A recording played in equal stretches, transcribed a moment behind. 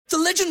The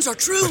legends are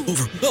true.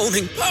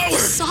 Overwhelming power!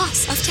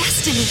 Sauce of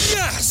destiny.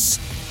 Yes!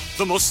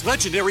 The most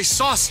legendary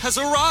sauce has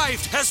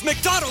arrived as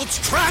McDonald's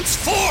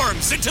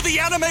transforms into the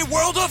anime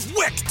world of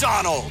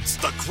WickDonald's.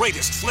 The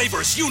greatest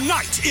flavors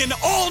unite in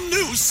all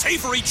new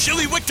savory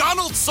chili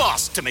McDonald's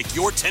sauce to make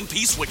your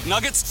 10-piece Wick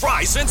Nuggets,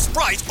 fries, and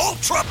Sprite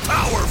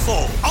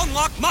ultra-powerful.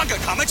 Unlock manga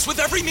comics with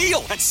every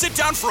meal and sit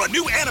down for a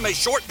new anime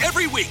short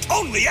every week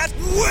only at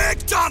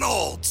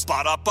WickDonald's.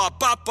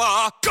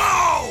 Ba-da-ba-ba-ba,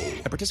 go!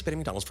 At participating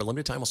McDonald's for a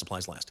limited time while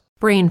supplies last.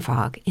 Brain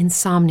fog,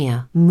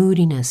 insomnia,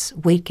 moodiness,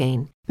 weight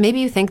gain.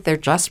 Maybe you think they're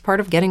just part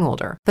of getting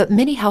older, but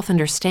MIDI Health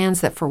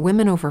understands that for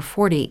women over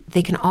 40,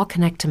 they can all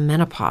connect to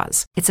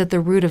menopause. It's at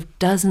the root of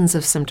dozens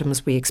of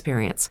symptoms we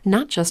experience,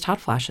 not just hot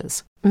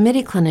flashes.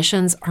 MIDI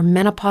clinicians are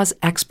menopause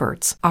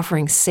experts,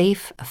 offering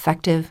safe,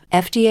 effective,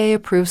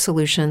 FDA-approved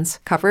solutions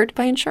covered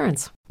by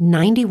insurance.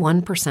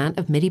 91%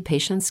 of MIDI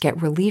patients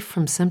get relief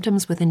from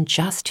symptoms within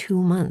just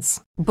 2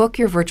 months. Book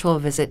your virtual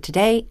visit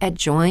today at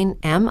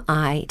joinmidi.com.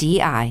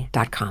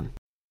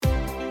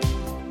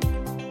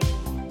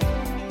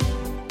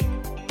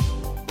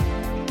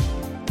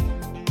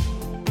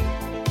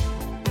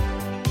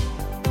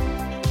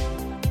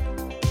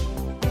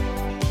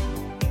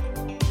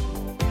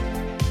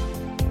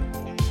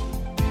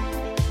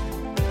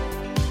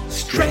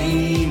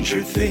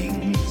 Stranger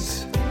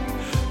Things,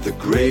 the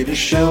greatest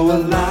show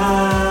alive.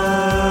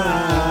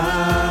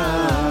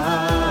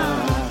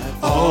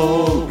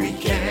 All we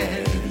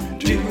can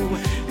do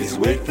is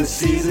wait for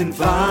season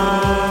 5.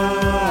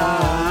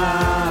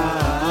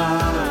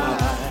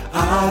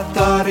 I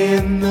thought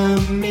in the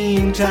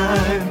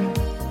meantime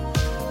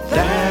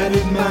that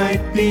it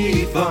might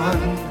be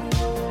fun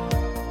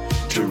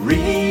to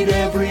read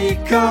every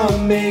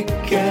comic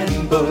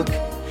and book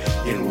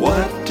in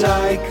what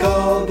I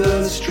call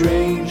the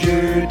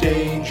Stranger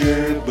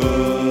Danger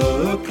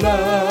Book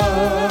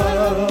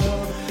Club.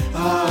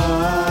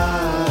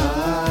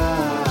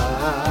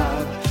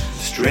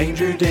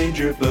 Stranger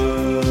Danger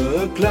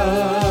Book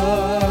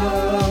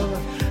Club.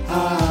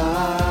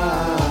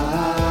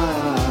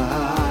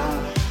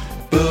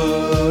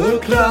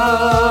 Book Club.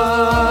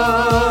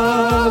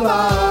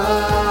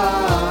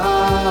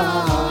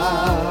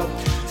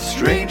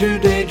 Stranger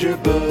Danger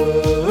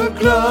Book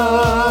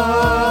Club.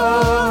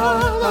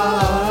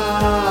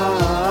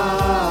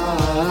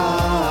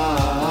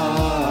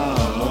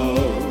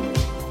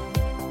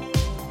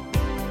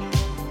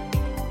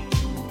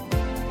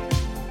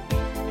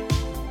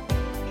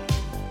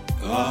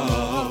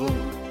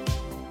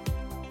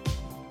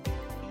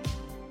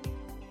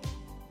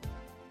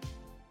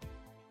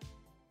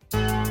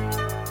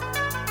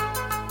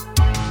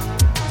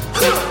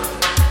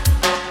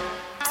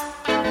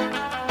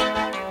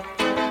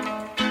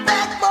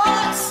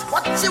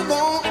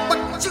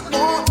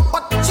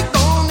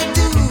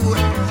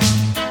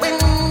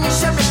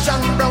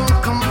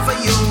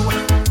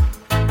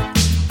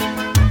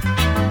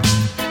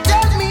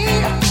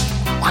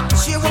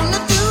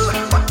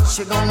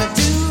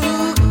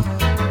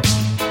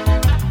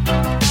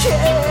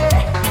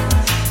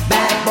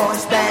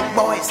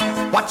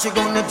 What you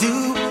gonna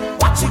do?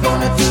 What you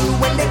gonna do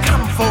when they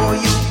come for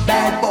you?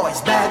 Bad boys,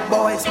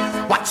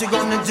 what you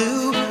gonna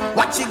do?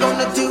 What you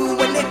gonna do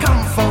when they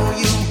come for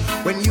you?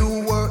 When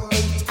you were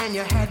 8 and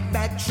you had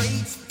bad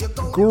traits.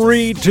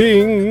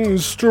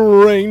 Greetings,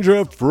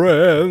 stranger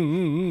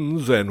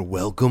friends, and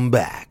welcome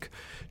back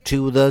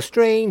to the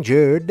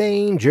Stranger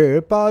Danger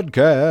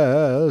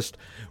podcast,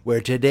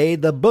 where today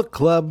the book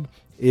club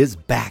is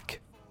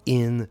back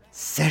in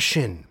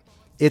session.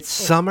 It's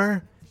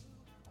summer,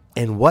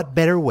 and what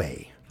better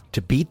way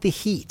to beat the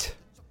heat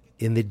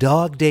in the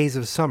dog days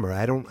of summer?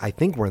 I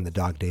think we're in the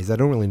dog days. I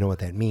don't really know what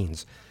that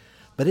means.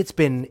 But it's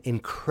been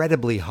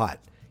incredibly hot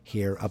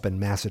here up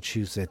in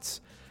Massachusetts,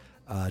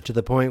 to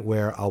the point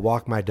where I'll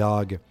walk my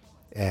dog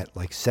at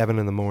like 7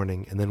 in the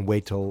morning and then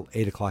wait till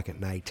 8 o'clock at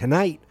night.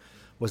 Tonight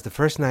was the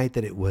first night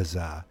that it was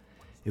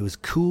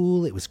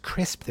cool, it was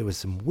crisp, there was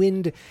some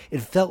wind. It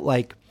felt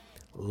like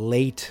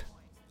late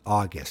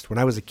August. When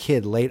I was a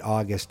kid, late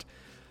August,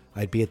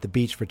 I'd be at the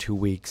beach for 2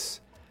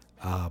 weeks,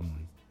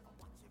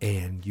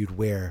 and you'd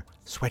wear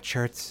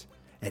sweatshirts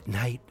at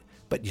night,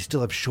 but you still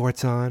have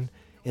shorts on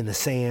in the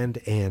sand.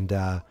 And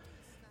I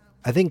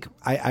think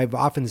I've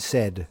often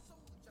said,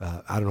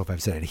 I don't know if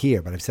I've said it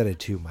here, but I've said it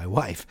to my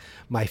wife,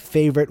 my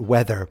favorite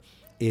weather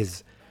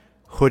is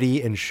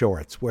hoodie and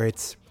shorts, where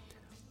it's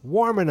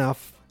warm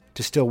enough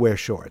to still wear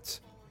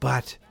shorts,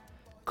 but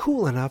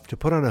cool enough to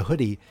put on a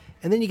hoodie.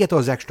 And then you get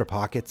those extra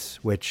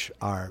pockets, which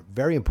are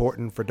very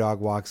important for dog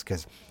walks,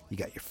 because you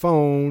got your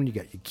phone, you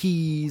got your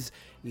keys,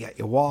 you got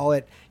your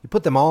wallet. You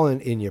put them all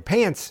in your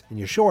pants, in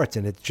your shorts,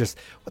 and it's just,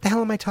 what the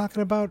hell am I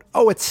talking about?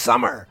 Oh, it's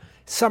summer.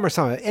 Summer.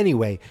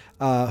 Anyway,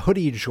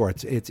 hoodie and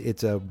shorts,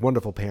 it's a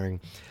wonderful pairing.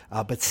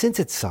 But since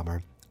it's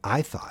summer,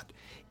 I thought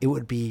it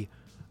would be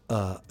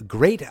a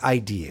great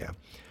idea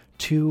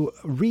to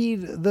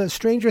read the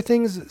Stranger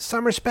Things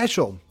summer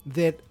special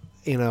that,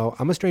 you know,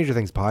 I'm a Stranger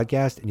Things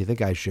podcast, and you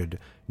think I should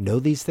know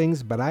these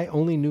things, but I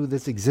only knew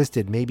this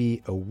existed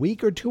maybe a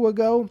week or two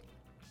ago.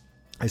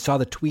 I saw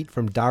the tweet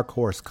from Dark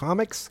Horse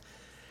Comics,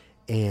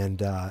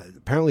 and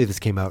apparently this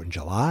came out in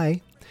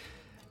July.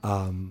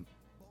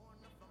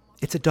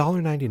 It's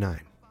 $1.99.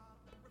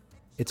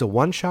 It's a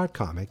one-shot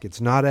comic. It's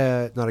not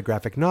a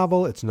graphic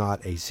novel. It's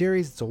not a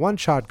series. It's a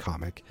one-shot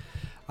comic.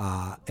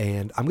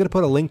 And I'm going to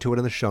put a link to it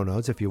in the show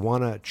notes if you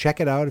want to check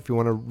it out, if you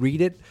want to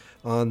read it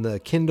on the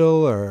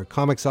Kindle or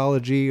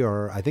Comixology,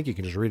 or I think you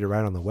can just read it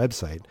right on the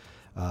website.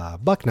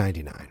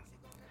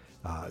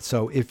 $1.99.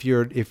 So if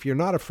you're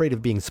not afraid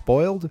of being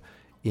spoiled,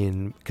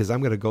 because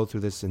I'm going to go through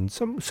this in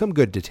some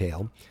good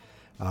detail,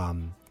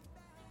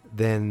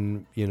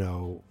 then,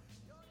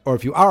 or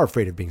if you are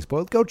afraid of being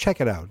spoiled, go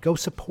check it out. Go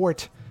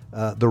support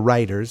the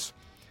writers.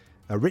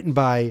 Written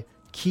by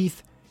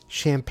Keith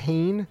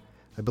Champagne.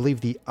 I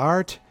believe the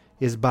art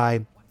is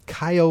by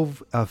Caio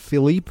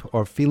Filipe.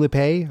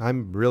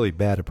 I'm really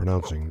bad at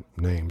pronouncing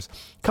names.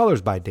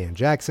 Colors by Dan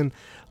Jackson.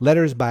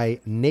 Letters by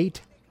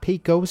Nate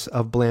Pecos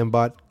of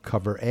Blambot.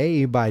 Cover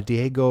A by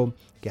Diego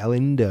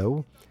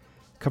Galindo.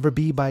 Cover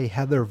B by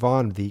Heather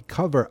Vaughn. The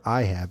cover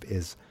I have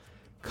is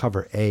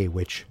cover A,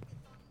 which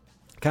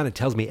kind of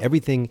tells me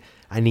everything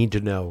I need to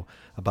know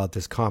about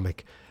this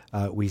comic.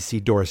 We see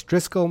Doris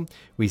Driscoll.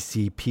 We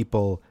see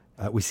people.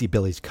 We see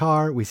Billy's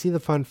car. We see the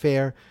fun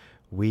fair.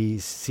 We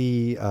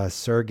see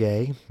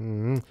Sergey.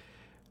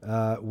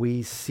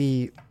 We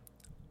see.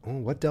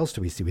 What else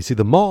do we see? We see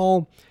the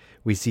mall.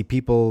 We see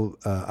people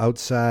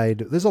outside.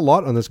 There's a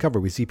lot on this cover.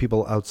 We see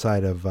people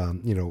outside of,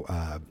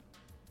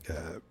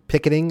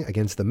 picketing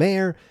against the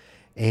mayor.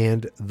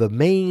 And the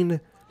main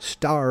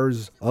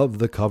stars of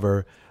the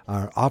cover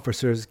are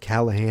Officers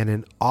Callahan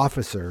and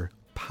Officer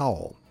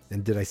Powell.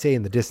 And did I say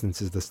in the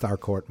distance is the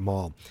Starcourt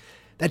Mall?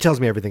 That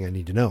tells me everything I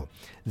need to know.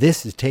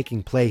 This is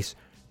taking place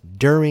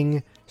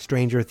during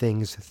Stranger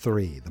Things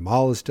 3. The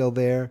mall is still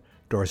there.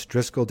 Doris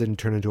Driscoll didn't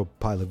turn into a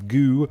pile of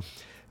goo.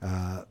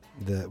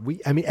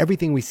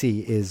 Everything we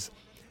see is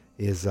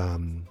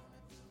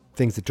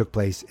things that took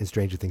place in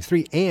Stranger Things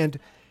 3. And,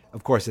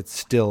 of course, it's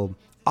still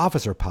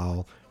Officer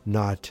Powell,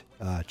 not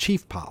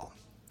Chief Powell.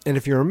 And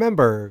if you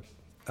remember,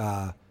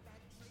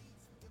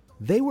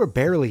 they were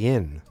barely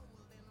in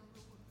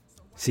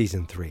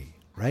season 3,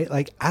 right?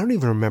 Like, I don't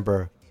even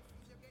remember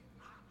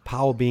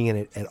Powell being in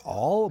it at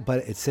all, but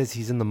it says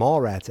he's in the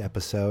Mallrats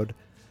episode.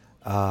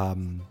 I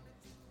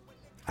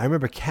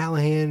remember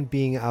Callahan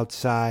being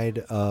outside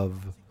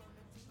of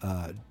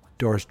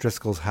Doris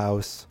Driscoll's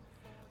house.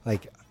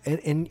 Like,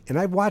 and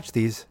I've watched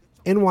these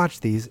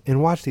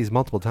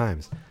multiple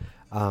times.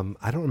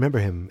 I don't remember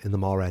him in the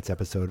Mallrats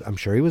episode. I'm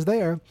sure he was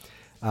there.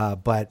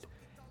 But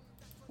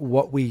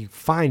what we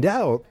find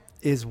out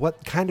is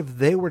what kind of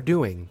they were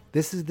doing.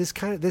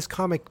 This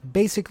comic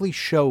basically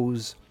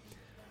shows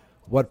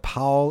what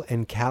Powell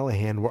and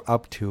Callahan were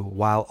up to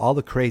while all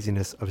the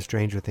craziness of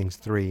Stranger Things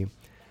 3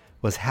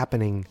 was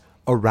happening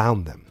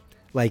around them.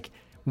 Like,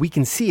 we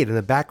can see it in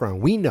the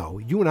background. We know,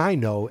 you and I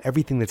know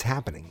everything that's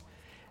happening.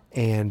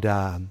 And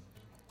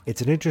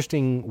it's an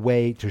interesting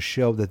way to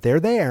show that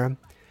they're there,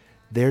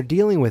 they're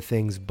dealing with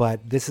things,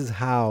 but this is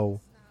how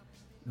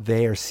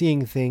they are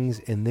seeing things,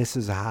 and this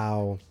is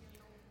how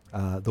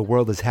the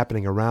world is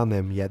happening around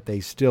them, yet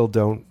they still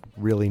don't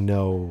really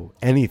know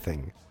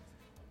anything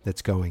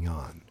that's going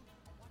on.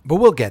 But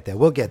we'll get there.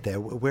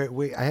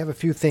 I have a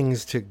few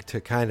things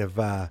to kind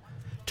of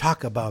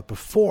talk about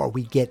before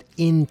we get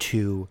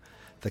into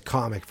the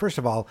comic. First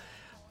of all,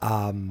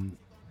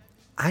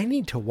 I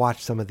need to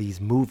watch some of these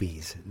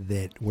movies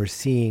that we're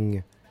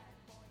seeing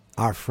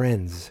our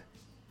friends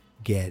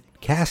get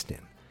cast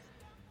in.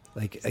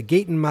 Like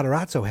Gaten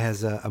Matarazzo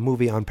has a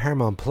movie on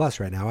Paramount Plus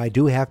right now. I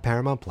do have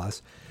Paramount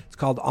Plus. It's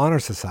called Honor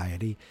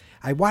Society.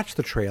 I watched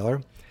the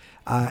trailer.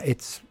 I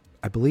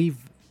believe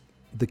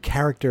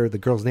the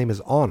girl's name is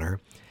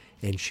Honor,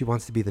 and she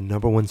wants to be the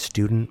number one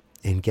student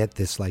and get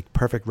this like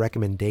perfect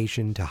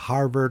recommendation to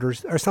Harvard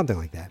or something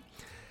like that.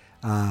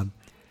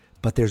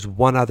 But there's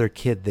one other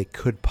kid that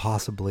could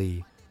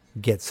possibly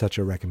get such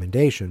a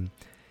recommendation,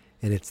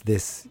 and it's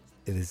this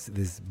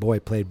boy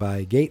played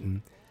by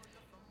Gaten,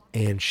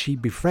 and she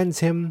befriends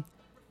him,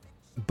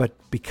 but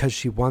because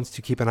she wants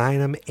to keep an eye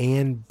on him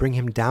and bring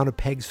him down a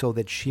peg so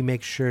that she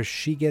makes sure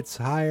she gets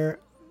higher,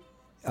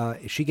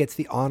 she gets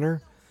the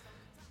honor.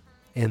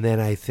 And then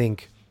I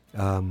think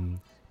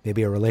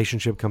maybe a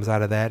relationship comes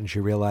out of that and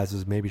she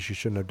realizes maybe she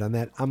shouldn't have done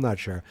that. I'm not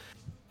sure.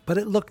 But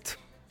it looked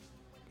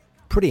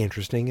pretty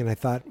interesting, and I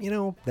thought,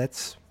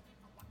 that's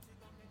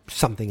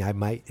something I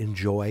might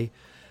enjoy.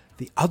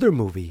 The other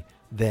movie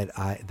that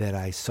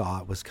I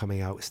saw was coming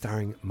out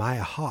starring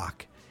Maya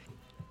Hawke,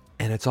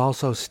 and it's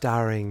also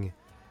starring,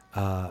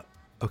 I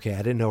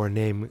didn't know her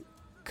name,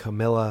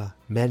 Camila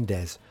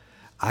Mendes.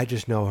 I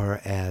just know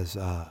her as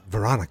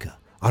Veronica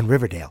on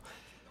Riverdale.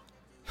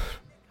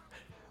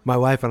 My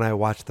wife and I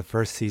watched the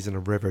first season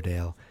of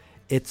Riverdale.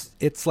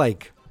 It's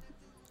like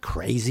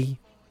crazy,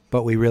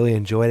 but we really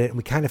enjoyed it. And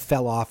we kind of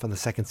fell off on the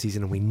second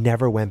season and we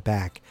never went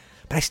back.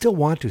 But I still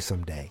want to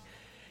someday.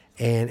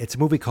 And it's a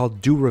movie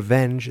called Do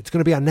Revenge. It's going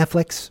to be on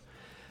Netflix.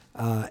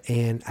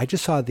 And I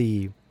just saw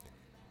the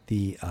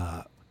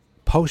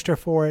poster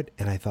for it,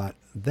 and I thought,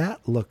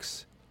 that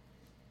looks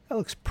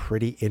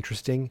pretty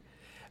interesting.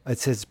 It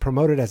says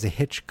promoted as a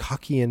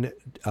Hitchcockian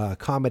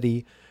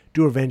comedy,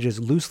 Do Revenges,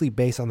 loosely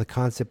based on the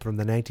concept from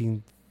the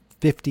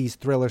 1950s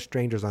thriller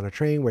Strangers on a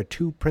Train, where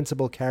two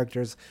principal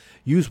characters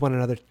use one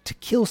another to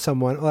kill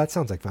someone. Oh, that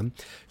sounds like fun.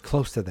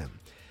 Close to them.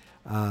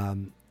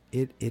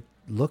 It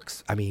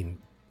looks, I mean,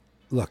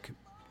 look,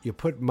 you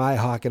put My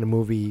Hawk in a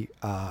movie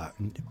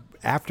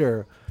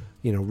after,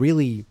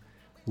 really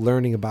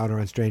learning about her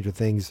on Stranger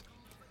Things.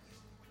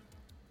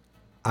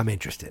 I'm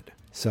interested.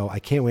 So I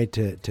can't wait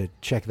to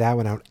check that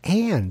one out.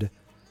 And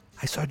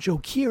I saw Joe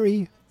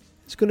Keery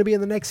is going to be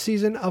in the next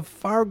season of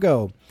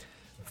Fargo.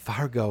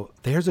 Fargo,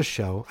 there's a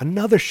show,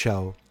 another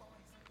show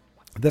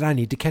that I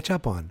need to catch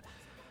up on.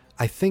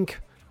 I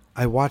think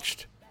I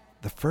watched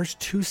the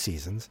first 2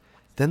 seasons.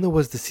 Then there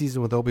was the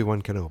season with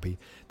Obi-Wan Kenobi.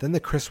 Then the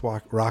Chris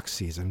Rock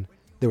season.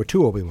 There were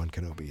 2 Obi-Wan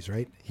Kenobis,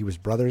 right? He was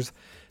brothers.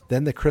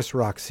 Then the Chris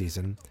Rock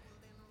season.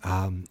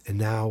 And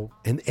now,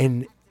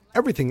 and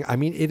everything, I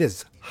mean, it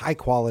is high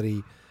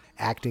quality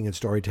acting and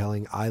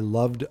storytelling. I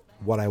loved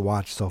what I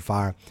watched so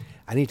far.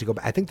 I need to go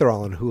back. I think they're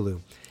all on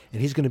Hulu.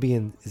 And he's going to be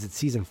in, is it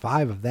season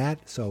 5 of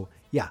that? So,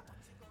 yeah,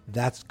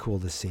 that's cool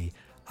to see.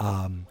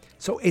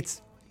 So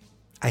it's,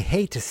 I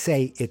hate to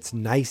say it's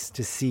nice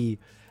to see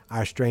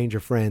our stranger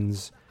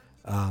friends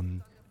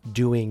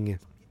doing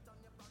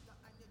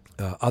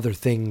other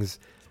things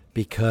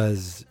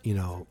because,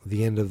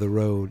 the end of the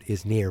road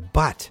is near.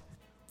 But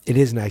it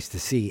is nice to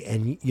see.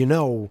 And,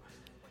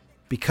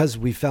 because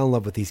we fell in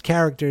love with these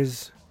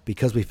characters,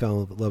 because we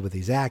fell in love with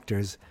these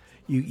actors,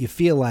 you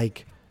feel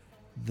like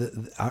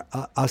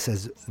us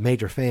as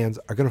major fans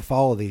are going to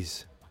follow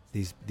these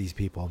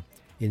people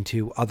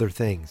into other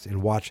things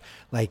and watch.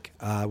 Like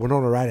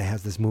Winona Ryder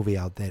has this movie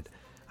out that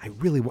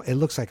it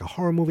looks like a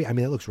horror movie. I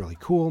mean, it looks really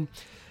cool.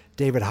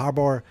 David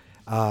Harbour,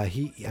 I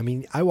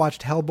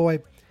watched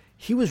Hellboy.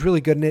 He was really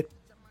good in it.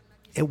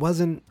 It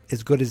wasn't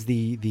as good as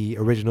the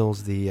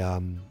originals, the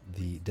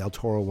Del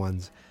Toro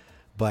ones,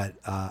 but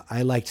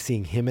I liked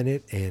seeing him in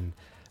it. And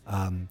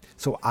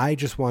so I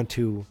just want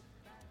to,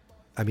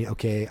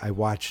 I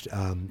watched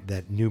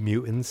that New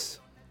Mutants.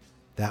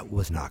 That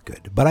was not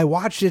good, but I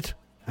watched it.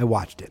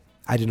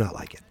 I did not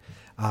like it.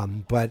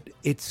 But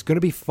it's going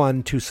to be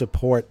fun to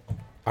support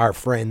our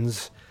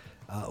friends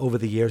over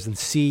the years and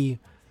see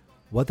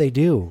what they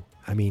do.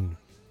 I mean,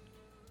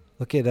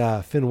 look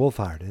at Finn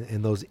Wolfhard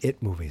in those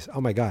It movies.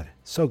 Oh my God,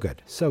 so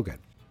good, so good.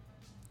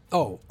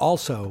 Oh,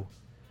 also,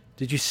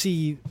 did you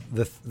see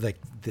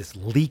this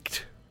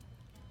leaked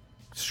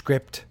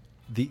script?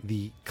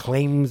 The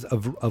claims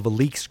of a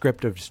leaked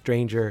script of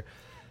Stranger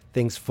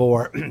Things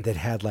 4 that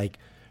had like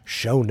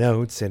show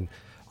notes and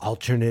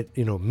alternate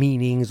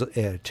meanings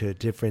to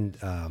different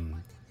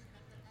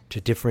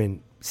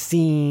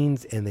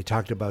scenes, and they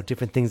talked about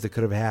different things that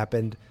could have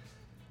happened.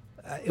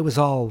 It was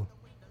all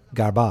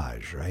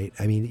garbage, right?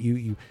 I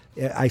mean,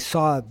 I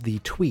saw the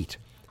tweet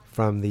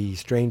from the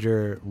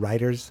Stranger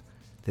writers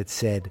that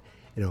said,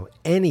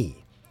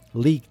 any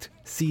leaked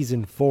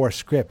season 4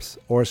 scripts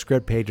or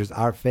script pages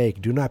are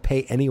fake. Do not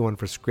pay anyone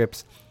for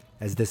scripts,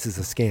 as this is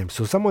a scam.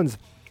 So someone's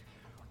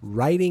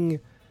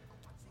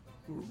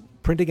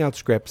printing out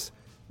scripts,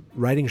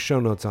 writing show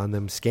notes on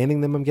them,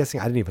 scanning them, I'm guessing.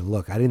 I didn't even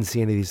look. I didn't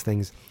see any of these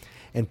things.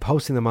 And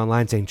posting them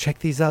online saying, check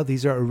these out.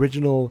 These are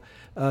original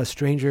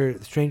Stranger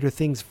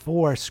Things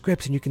 4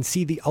 scripts, and you can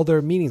see the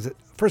other meanings.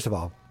 First of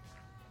all,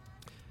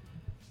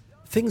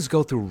 things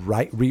go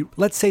through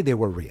let's say they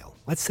were real.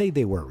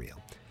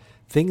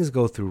 Things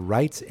go through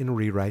writes and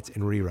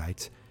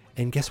rewrites.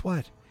 And guess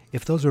what?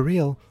 If those are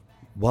real,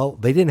 well,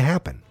 they didn't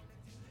happen.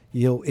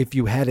 If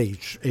you had a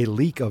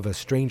leak of a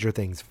Stranger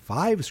Things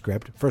 5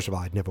 script, first of all,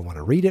 I'd never want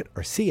to read it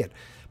or see it.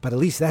 But at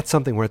least that's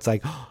something where it's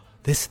like, oh,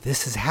 this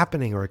is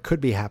happening, or it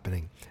could be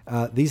happening.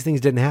 These things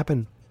didn't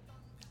happen.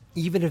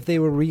 Even if they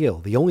were real,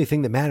 the only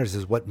thing that matters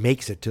is what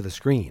makes it to the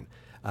screen.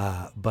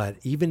 But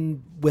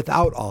even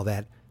without all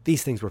that,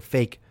 these things were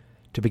fake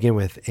to begin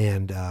with.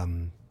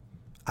 And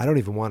I don't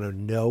even want to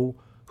know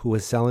who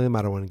was selling them.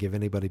 I don't want to give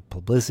anybody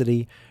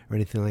publicity or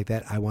anything like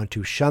that. I want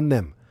to shun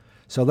them.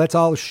 So let's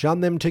all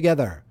shun them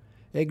together.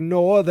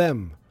 Ignore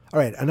them. All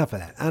right, enough of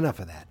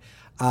that.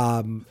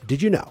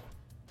 Did you know,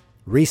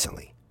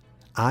 recently,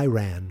 I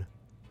ran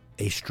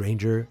a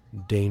Stranger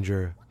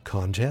Danger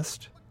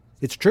contest?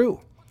 It's true.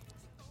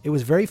 It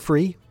was very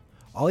free.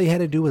 All you had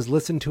to do was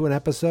listen to an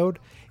episode.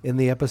 In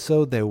the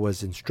episode, there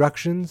was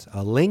instructions,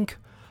 a link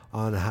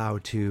on how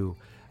to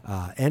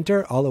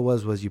enter. All it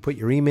was you put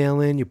your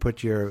email in, you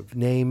put your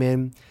name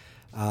in,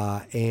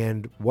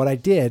 and what I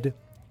did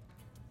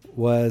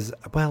was,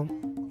 well,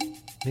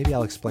 maybe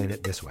I'll explain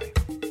it this way.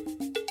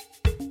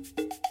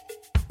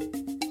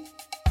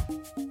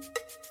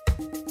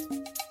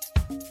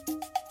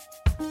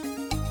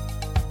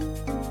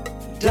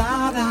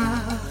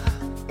 Da-da.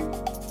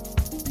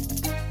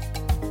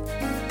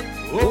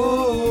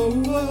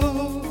 Oh,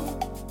 oh.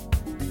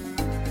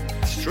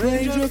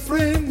 Stranger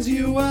friends,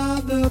 you are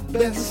the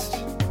best.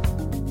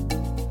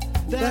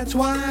 That's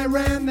why I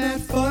ran that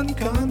fun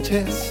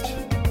contest.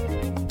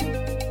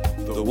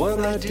 The the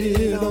one I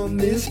did on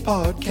this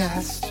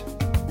podcast.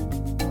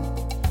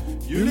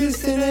 You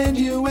listened and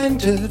you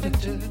entered.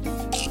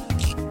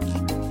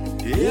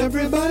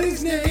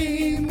 Everybody's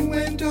name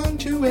went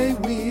onto a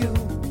wheel.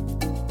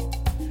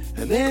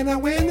 And then I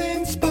went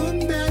and spun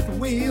that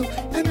wheel.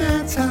 And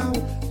that's how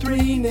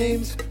 3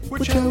 names were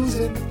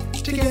chosen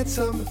to get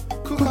some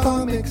cool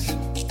comics.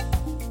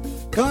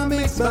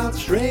 Comics about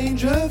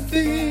Stranger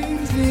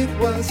Things. It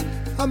was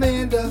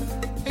Amanda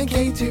and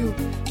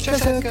K2.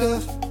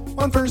 Jessica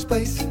won first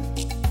place.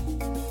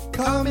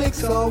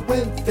 Comics all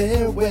went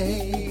their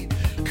way.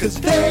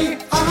 'Cause they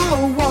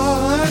all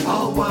won.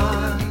 All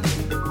won.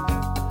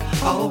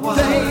 All won.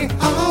 They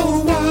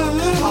all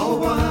won. All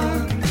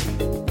won.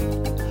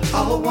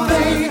 All won.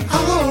 They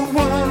all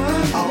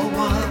won. All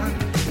won.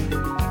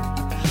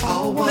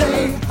 All won.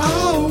 They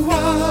all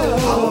won.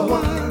 All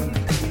won.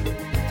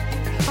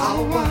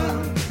 All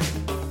won.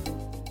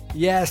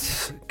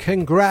 Yes,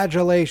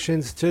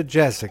 congratulations to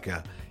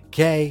Jessica,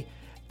 Kay,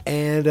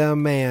 and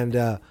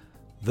Amanda,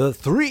 the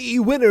 3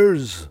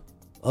 winners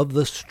of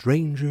the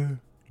Stranger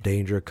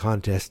Danger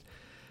contest.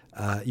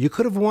 You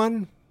could have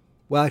won.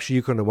 Well, actually,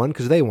 you couldn't have won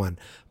because they won.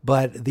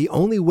 But the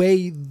only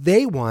way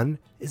they won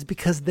is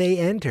because they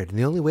entered. And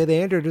the only way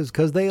they entered is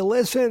because they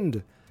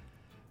listened.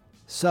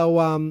 So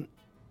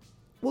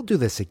we'll do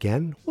this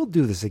again. We'll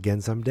do this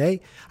again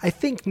someday. I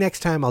think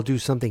next time I'll do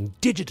something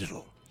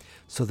digital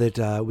so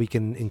that we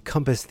can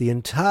encompass the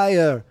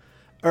entire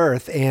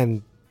Earth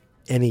and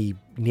any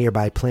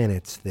nearby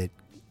planets that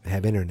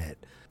have internet.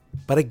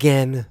 But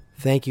again,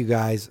 thank you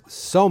guys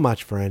so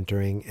much for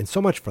entering and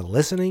so much for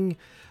listening.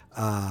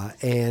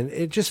 And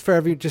it just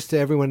so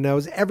everyone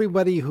knows,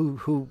 everybody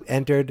who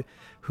entered,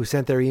 who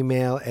sent their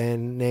email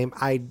and name,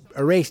 I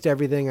erased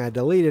everything. I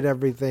deleted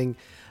everything.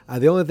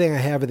 The only thing I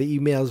have are the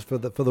emails for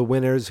the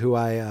winners who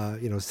I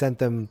sent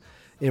them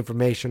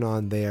information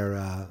on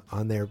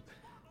their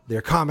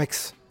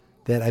comics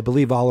that I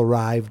believe all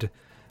arrived.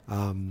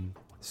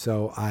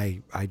 So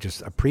I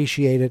just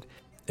appreciate it,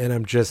 and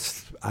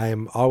I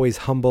am always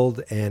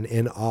humbled and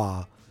in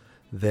awe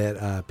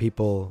that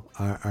people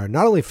are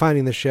not only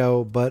finding the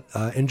show, but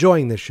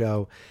enjoying the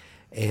show.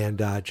 And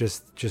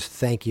just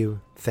thank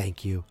you.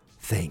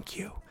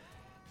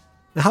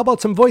 Now, how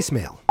about some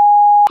voicemail?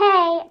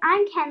 Hey,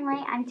 I'm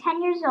Kenley. I'm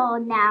 10 years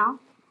old now.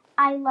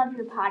 I love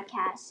your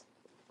podcast.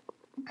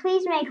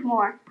 Please make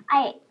more.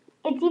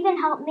 It's even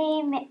helped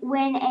me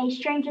win a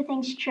Stranger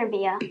Things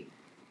trivia.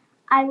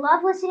 I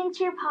love listening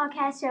to your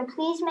podcast, so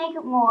please make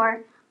it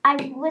more.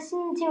 I've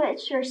listened to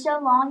it for so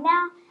long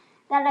now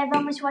that I've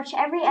almost watched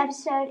every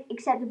episode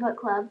except the book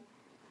club.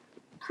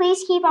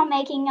 Please keep on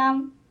making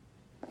them.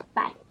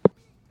 Bye.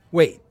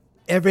 Wait,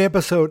 every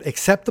episode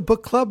except the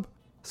book club?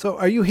 So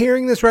are you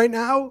hearing this right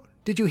now?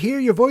 Did you hear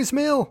your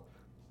voicemail?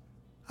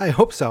 I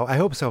hope so.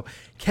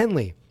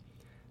 Kenley,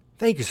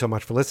 thank you so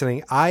much for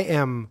listening.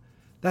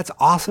 That's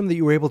awesome that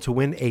you were able to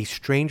win a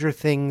Stranger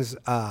Things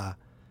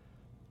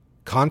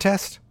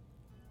contest.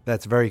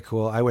 That's very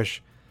cool. I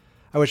wish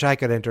I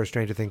could enter a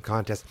Stranger Things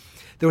contest.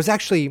 There was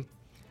actually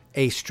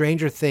a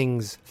Stranger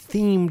Things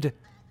themed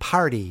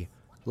party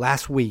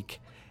last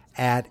week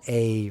at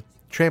a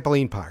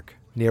trampoline park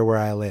near where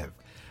I live.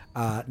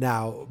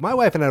 Now, my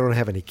wife and I don't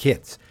have any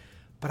kids,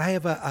 but I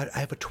have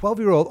a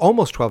 12-year-old,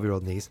 almost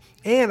 12-year-old niece,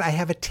 and I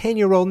have a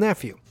 10-year-old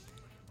nephew.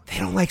 They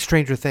don't like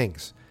Stranger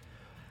Things.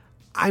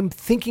 I'm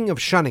thinking of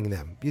shunning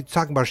them. You're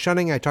talking about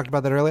shunning. I talked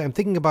about that earlier. I'm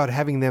thinking about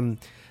having them,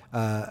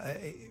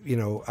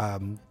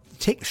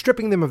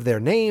 stripping them of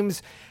their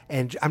names,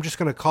 and I'm just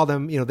going to call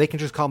them, they can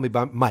just call me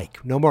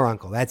Mike. No more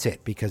Uncle. That's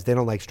it, because they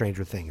don't like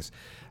Stranger Things.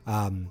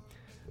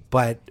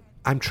 But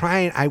I'm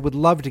trying. I would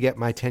love to get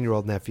my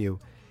 10-year-old nephew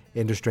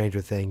into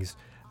Stranger Things.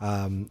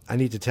 I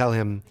need to tell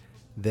him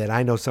that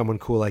I know someone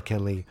cool like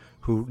Kenley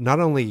who not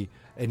only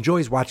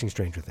enjoys watching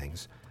Stranger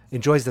Things,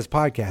 enjoys this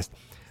podcast,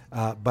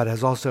 but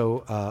has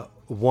also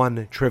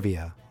won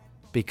trivia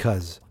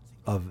because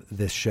of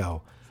this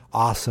show.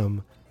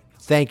 Awesome.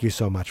 Thank you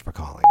so much for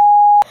calling.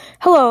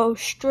 Hello,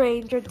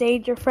 Stranger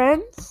Danger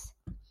friends.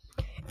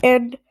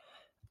 And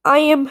I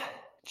am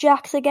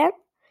Jax again,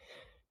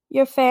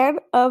 your fan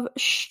of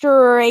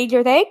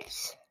Stranger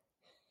Things.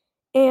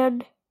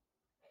 And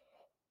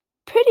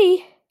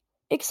pretty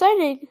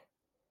exciting.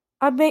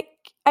 I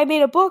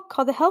made a book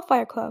called The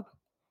Hellfire Club.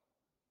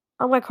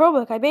 On my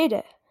Chromebook, I made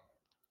it.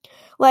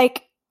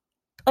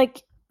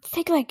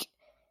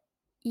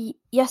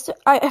 Yesterday,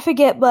 I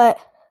forget, but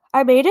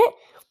I made it.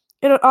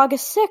 And on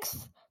August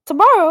 6th,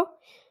 tomorrow,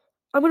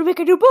 I'm going to make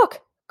a new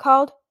book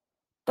called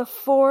The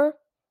 4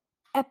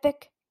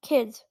 Epic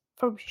Kids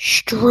from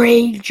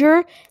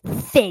Stranger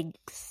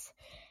Things.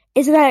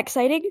 Isn't that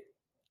exciting?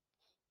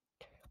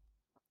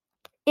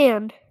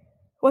 And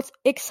what's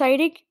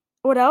exciting,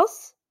 what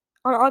else?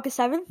 On August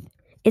 7th,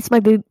 it's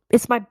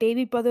my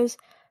baby brother's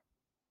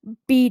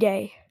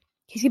B-Day.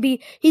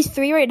 He's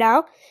 3 right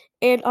now,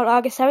 and on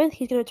August 7th,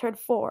 he's going to turn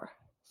 4.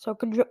 So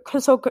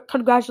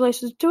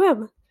congratulations to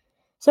him.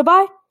 So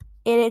bye,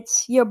 and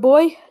it's your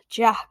boy,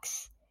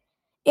 Jax.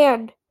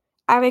 And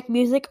I make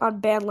music on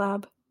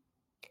BandLab.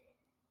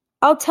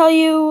 I'll tell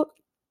you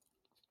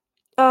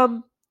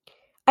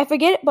I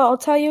forget it, but I'll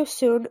tell you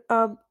soon,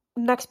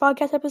 next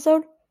podcast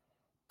episode.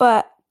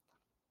 But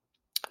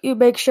you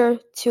make sure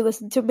to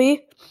listen to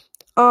me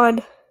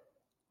on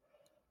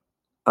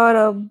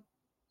BandLab.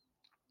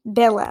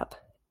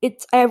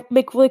 I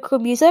make really cool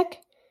music,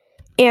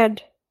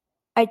 and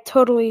I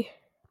totally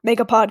make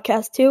a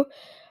podcast too.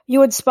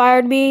 You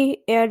inspired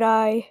me, and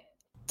I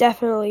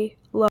definitely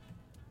love it.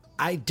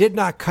 I did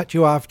not cut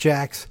you off,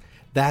 Jax.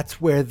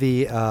 That's where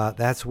the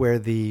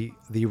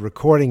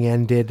recording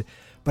ended.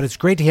 But it's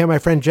great to hear my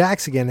friend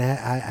Jax again. I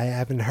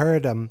haven't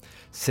heard him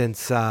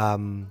since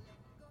the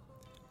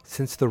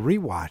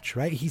rewatch,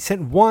 right? He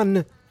sent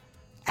one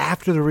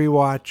after the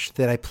rewatch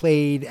that I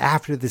played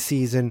after the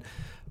season.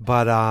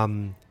 But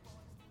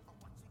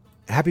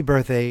happy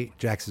birthday,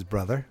 Jax's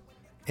brother.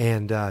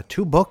 And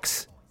 2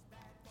 books.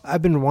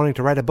 I've been wanting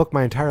to write a book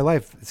my entire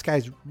life. This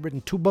guy's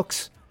written 2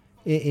 books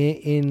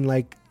in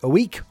like a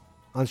week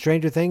on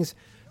Stranger Things.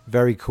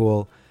 Very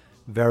cool.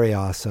 Very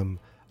awesome.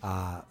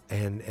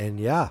 And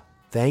yeah,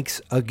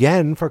 thanks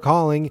again for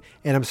calling.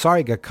 And I'm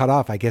sorry it got cut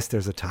off. I guess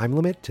there's a time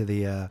limit to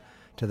the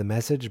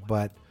message,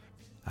 but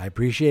I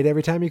appreciate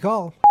every time you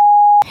call.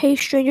 Hey,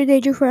 Stranger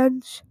Danger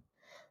friends.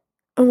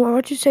 I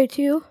want to say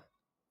to you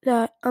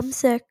that I'm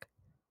sick,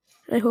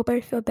 and I hope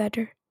I feel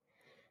better.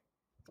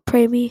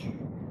 Pray me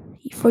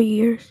for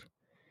years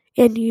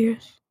and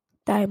years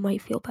that I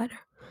might feel better.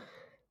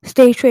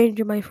 Stay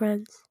Stranger, my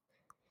friends,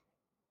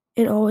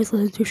 and always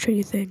listen to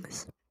Stranger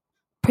Things.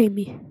 Pray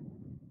me.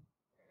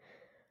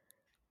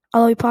 I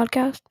love your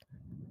podcast,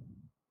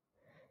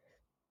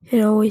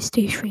 and always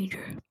stay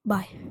Stranger.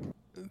 Bye.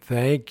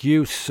 Thank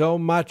you so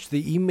much.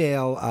 The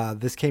email,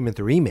 this came in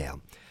through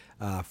email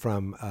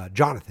from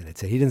Jonathan. It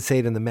said he didn't say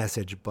it in the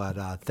message,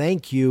 but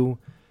thank you,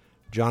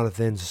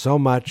 Jonathan, so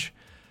much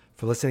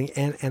for listening.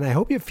 And I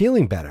hope you're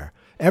feeling better.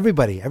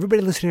 Everybody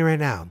listening right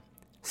now,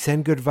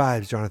 send good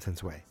vibes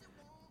Jonathan's way.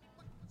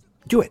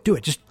 Do it.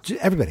 Just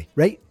everybody,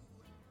 right?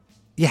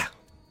 Yeah.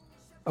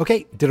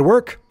 Okay. Did it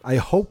work? I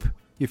hope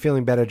you're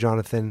feeling better,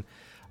 Jonathan.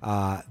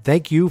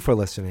 Thank you for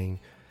listening.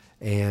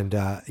 And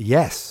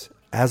yes,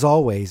 as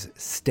always,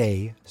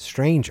 stay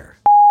Stranger.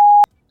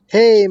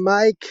 Hey,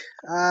 Mike.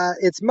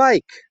 It's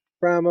Mike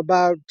from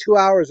about 2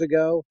 hours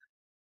ago.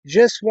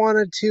 Just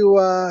wanted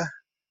to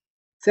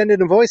send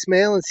in a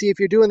voicemail and see if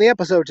you're doing the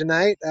episode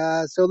tonight.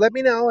 So let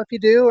me know if you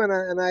do,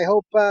 and I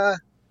hope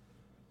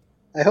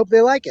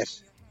they like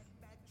it.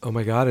 Oh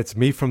my God, it's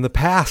me from the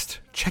past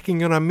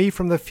checking in on me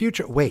from the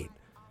future. Wait,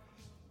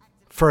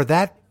 for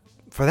that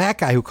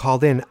guy who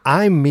called in,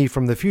 I'm me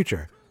from the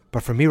future.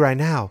 But for me right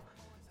now,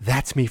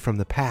 that's me from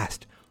the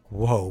past.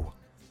 Whoa.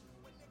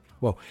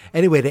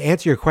 Anyway, to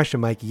answer your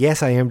question, Mike,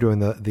 yes, I am doing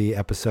the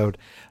episode,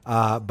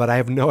 but I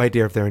have no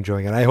idea if they're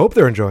enjoying it. I hope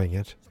they're enjoying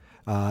it.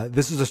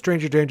 This is a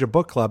Stranger Danger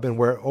book club, and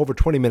we're over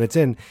 20 minutes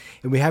in,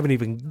 and we haven't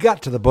even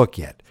got to the book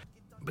yet.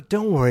 But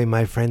don't worry,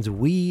 my friends,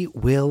 we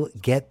will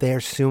get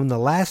there soon. The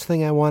last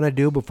thing I want to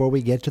do before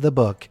we get to the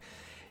book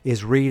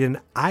is read an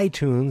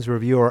iTunes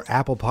review or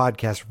Apple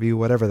Podcast review,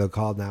 whatever they're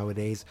called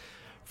nowadays,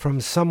 from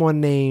someone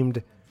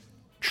named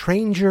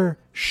Tranger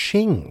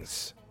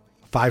Shings.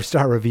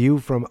 5-star review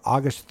from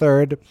August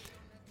 3rd.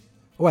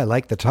 Oh, I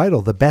like the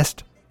title, The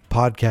Best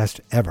Podcast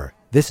Ever.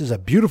 This is a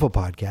beautiful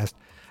podcast.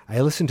 I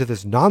listen to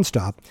this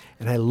nonstop,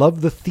 and I love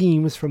the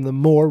themes from the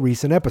more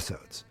recent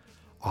episodes.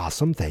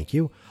 Awesome, thank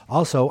you.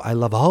 Also, I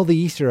love all the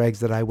Easter eggs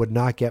that I would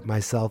not get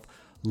myself.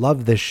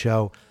 Love this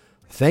show.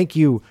 Thank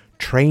you,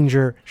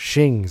 Tranger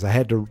Shings. I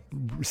had to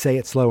say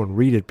it slow and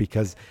read it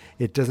because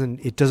it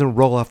doesn't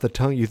roll off the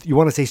tongue. You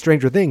want to say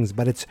Stranger Things,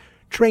 but it's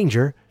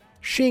Tranger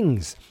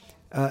Shings.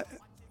 What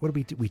did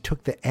we do? We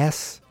took the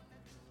S.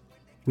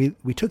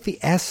 We took the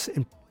S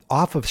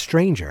off of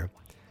Stranger,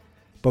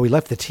 but we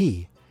left the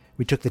T.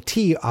 We took the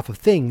T off of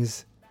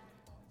Things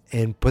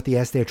and put the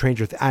S there.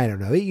 I don't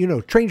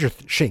know. Tranger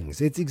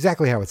Shings. It's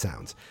exactly how it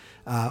sounds.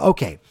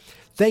 Okay.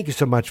 Thank you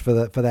so much for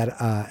that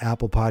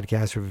Apple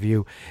Podcast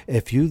review.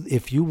 If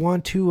you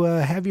want to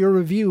have your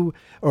review,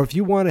 or if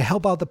you want to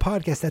help out the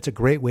podcast, that's a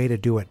great way to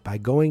do it by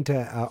going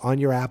to on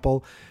your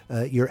Apple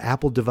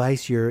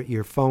device,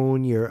 your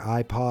phone, your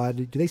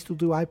iPod. Do they still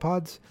do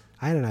iPods?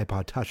 I had an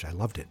iPod Touch. I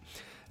loved it.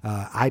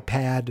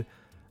 iPad,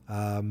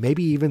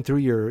 maybe even through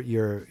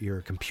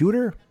your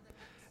computer.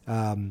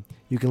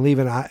 You can leave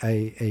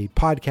a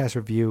podcast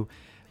review,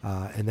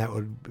 and that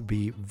would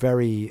be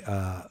very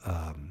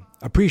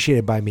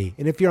appreciated by me.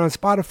 And if you're on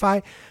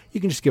Spotify, you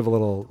can just give a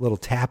little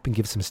tap and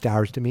give some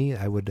stars to me.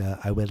 I would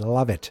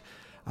love it.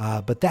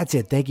 But that's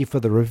it. Thank you for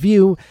the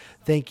review.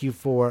 Thank you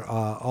for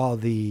all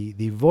the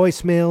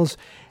voicemails.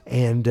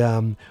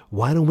 And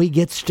why don't we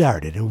get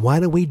started? And why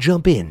don't we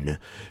jump in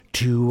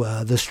to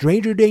the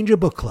Stranger Danger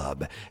Book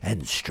Club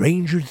and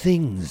Stranger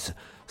Things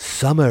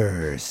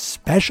Summer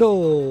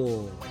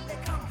Special.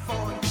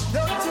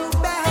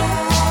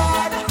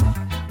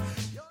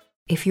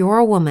 If you're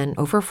a woman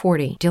over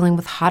 40 dealing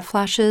with hot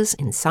flashes,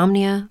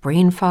 insomnia,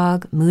 brain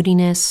fog,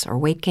 moodiness, or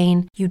weight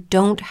gain, you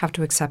don't have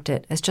to accept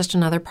it as just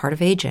another part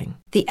of aging.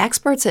 The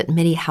experts at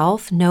MIDI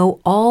Health know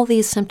all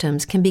these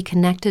symptoms can be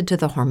connected to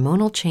the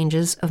hormonal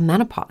changes of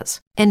menopause.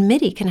 And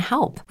MIDI can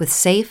help with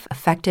safe,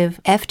 effective,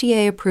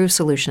 FDA-approved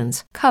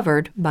solutions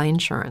covered by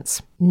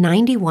insurance.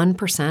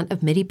 91%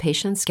 of MIDI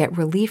patients get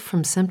relief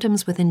from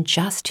symptoms within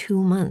just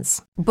 2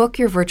 months. Book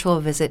your virtual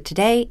visit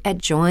today at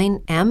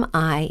joinmidi.com.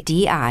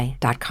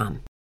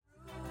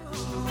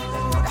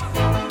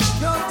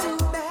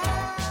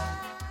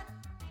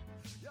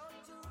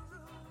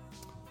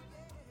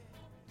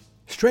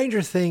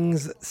 Stranger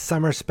Things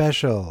Summer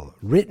Special,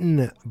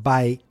 written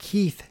by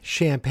Keith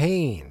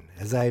Champagne.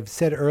 As I've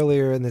said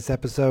earlier in this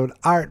episode,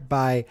 art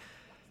by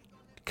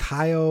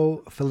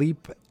Chao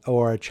Felipe,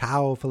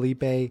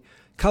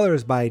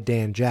 colors by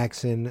Dan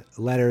Jackson,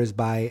 letters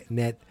by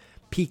Net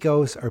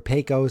Pecos of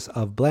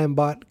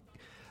Blambot.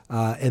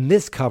 And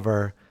this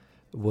cover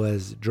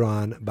was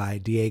drawn by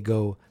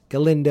Diego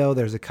Galindo.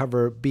 There's a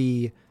cover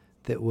B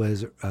that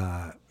was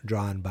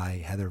drawn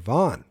by Heather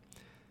Vaughn.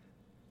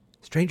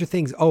 Stranger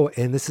Things. Oh,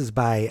 and this is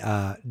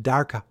by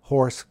Dark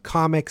Horse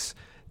Comics.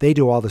 They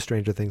do all the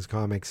Stranger Things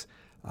comics.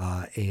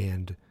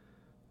 And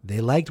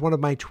they liked one of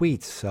my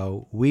tweets.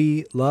 So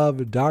we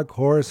love Dark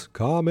Horse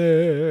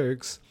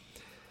Comics.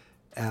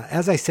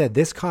 As I said,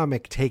 this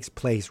comic takes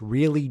place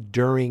really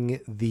during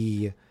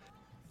the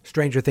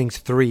Stranger Things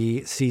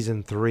 3,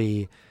 Season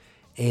 3.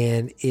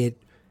 And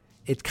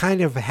it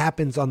kind of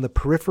happens on the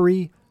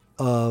periphery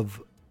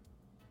of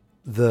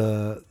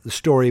the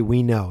story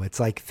we know. It's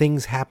like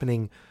things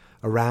happening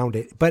around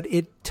it, but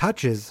it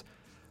touches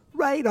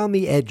right on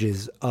the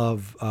edges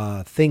of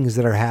things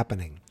that are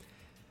happening.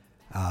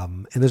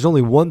 And there's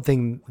only one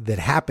thing that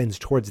happens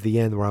towards the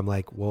end where I'm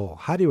like, well,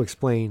 how do you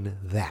explain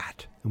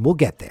that? And we'll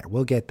get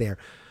there.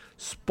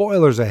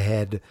 Spoilers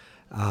ahead.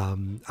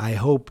 I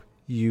hope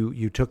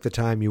you took the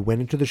time, you went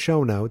into the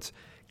show notes,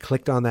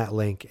 clicked on that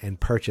link, and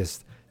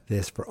purchased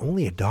this for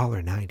only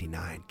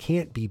 $1.99.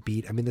 Can't be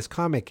beat. I mean, this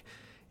comic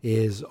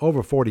is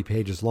over 40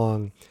 pages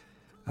long.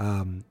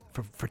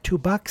 For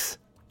 $2,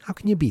 how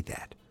can you beat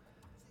that?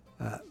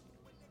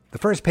 The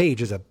first page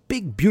is a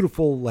big,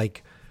 beautiful,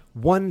 like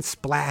one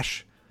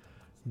splash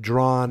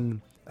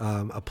drawn,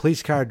 a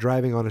police car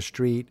driving on a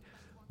street,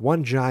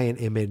 one giant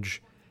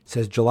image,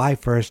 says July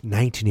 1st,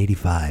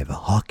 1985,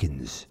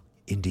 Hawkins,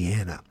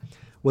 Indiana.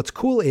 What's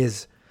cool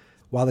is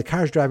while the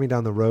car's driving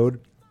down the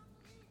road,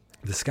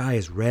 the sky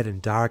is red and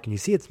dark and you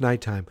see it's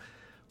nighttime,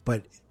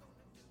 but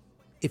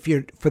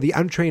for the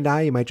untrained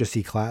eye, you might just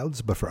see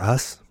clouds, but for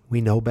us,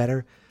 we know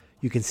better.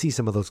 You can see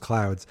some of those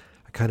clouds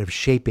are kind of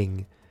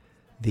shaping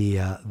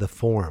the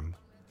form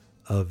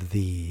of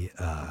the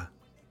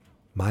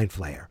Mind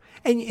Flayer.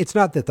 And it's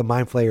not that the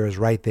Mind Flayer is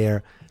right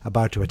there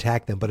about to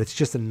attack them, but it's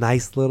just a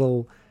nice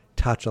little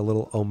touch, a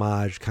little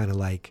homage, kind of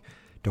like,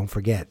 don't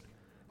forget,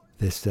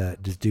 this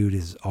dude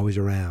is always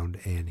around,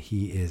 and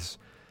he's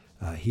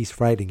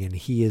fighting, and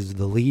he is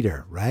the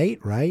leader, right?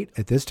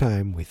 At this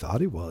time, we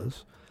thought he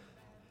was.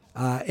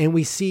 And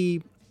we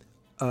see,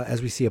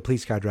 as we see a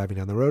police car driving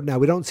down the road. Now,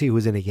 we don't see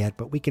who's in it yet,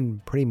 but we can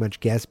pretty much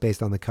guess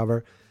based on the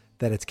cover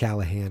that it's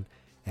Callahan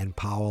and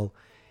Powell.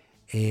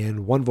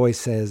 And one voice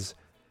says,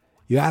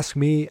 "You ask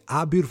me,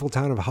 our beautiful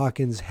town of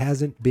Hawkins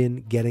hasn't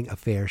been getting a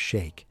fair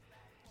shake."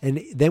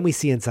 And then we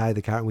see inside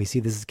the car, and we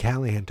see this is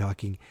Callahan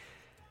talking.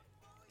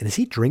 And is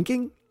he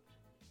drinking?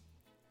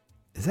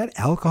 Is that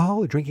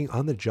alcohol or drinking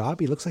on the job?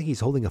 He looks like he's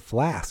holding a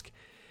flask.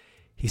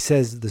 He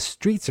says, "The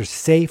streets are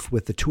safe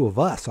with the two of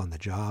us on the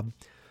job.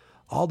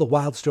 All the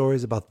wild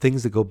stories about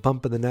things that go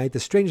bump in the night. The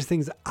strangest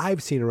things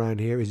I've seen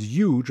around here is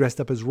you dressed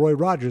up as Roy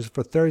Rogers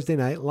for Thursday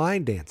night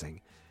line dancing."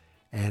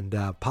 And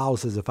Powell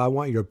says, "If I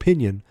want your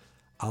opinion,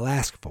 I'll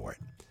ask for it."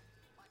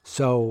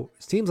 So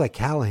it seems like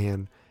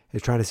Callahan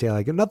is trying to say,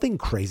 like, nothing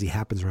crazy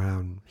happens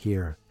around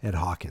here at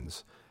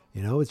Hawkins.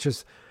 You know, it's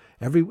just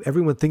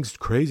everyone thinks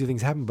crazy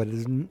things happen, but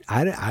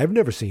I've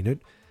never seen it.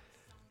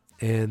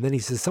 And then he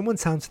says, "Someone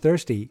sounds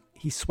thirsty."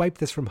 He swiped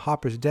this from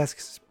Hopper's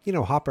desk. You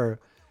know, Hopper,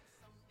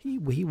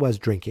 he was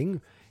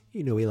drinking.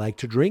 You know, he liked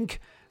to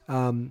drink.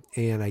 And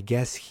I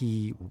guess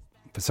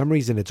for some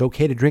reason, it's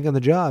okay to drink on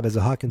the job as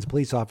a Hawkins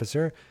police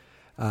officer.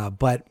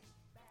 But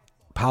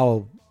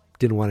Powell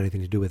didn't want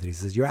anything to do with it. He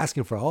says, "You're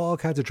asking for all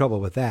kinds of trouble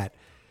with that.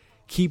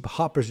 Keep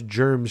Hopper's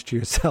germs to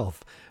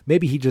yourself."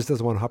 Maybe he just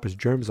doesn't want Hopper's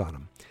germs on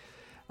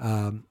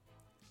him.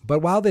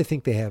 But while they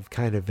think they have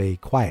kind of a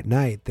quiet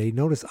night, they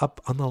notice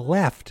up on the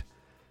left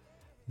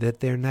that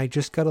their night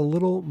just got a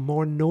little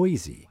more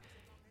noisy.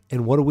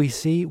 And what do we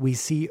see? We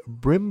see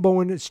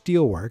Brimborn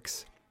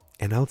Steelworks,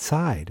 and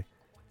outside,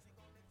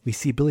 we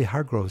see Billy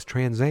Hargrove's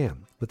Trans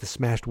Am with the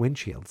smashed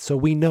windshield. So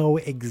we know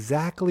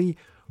exactly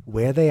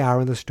where they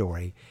are in the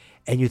story,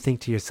 and you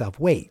think to yourself,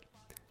 wait,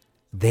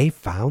 they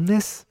found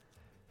this?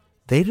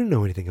 They didn't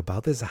know anything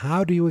about this.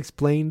 How do you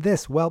explain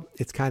this? Well,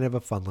 it's kind of a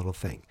fun little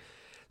thing.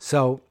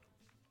 So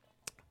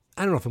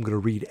I don't know if I'm going to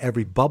read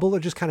every bubble or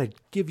just kind of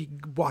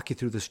walk you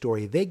through the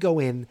story. They go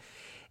in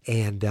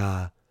and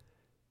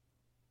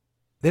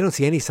they don't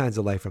see any signs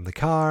of life from the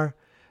car.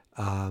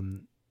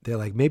 They're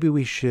like, maybe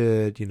we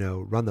should,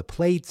 run the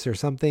plates or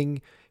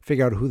something,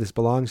 figure out who this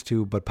belongs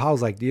to. But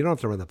Powell's like, you don't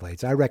have to run the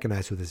plates. I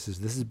recognize who this is.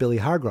 This is Billy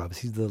Hargroves.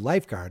 He's the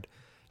lifeguard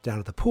down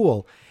at the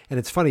pool. And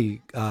it's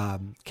funny,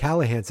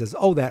 Callahan says,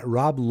 oh, that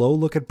Rob Lowe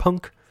looking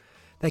punk.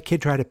 That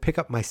kid tried to pick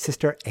up my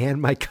sister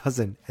and my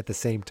cousin at the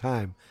same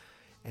time.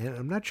 And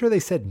I'm not sure they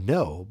said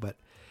no, but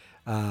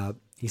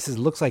he says,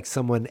 looks like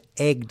someone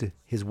egged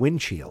his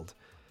windshield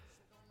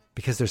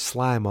because there's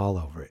slime all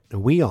over it.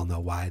 And we all know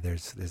why.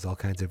 There's all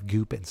kinds of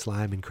goop and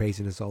slime and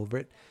craziness all over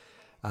it.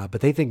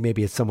 But they think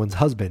maybe it's someone's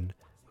husband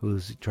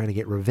who's trying to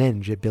get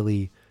revenge at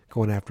Billy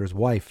going after his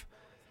wife.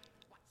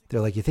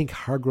 They're like, you think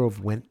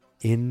Hargrove went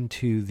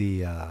into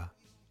the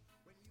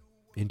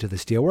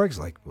steelworks?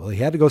 Like, well, he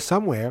had to go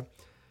somewhere.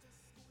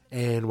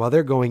 And while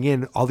they're going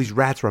in, all these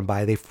rats run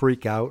by. They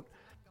freak out.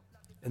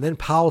 And then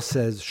Powell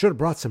says, should have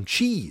brought some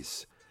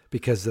cheese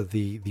because of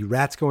the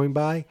rats going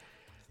by.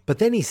 But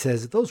then he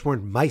says, those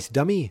weren't mice,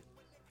 dummy.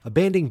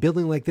 Abandoning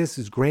building like this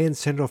is Grand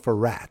Central for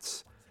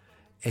rats.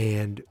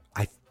 And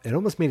it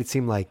almost made it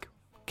seem like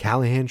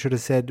Callahan should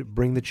have said,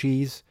 bring the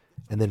cheese.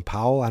 And then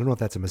Powell, I don't know if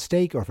that's a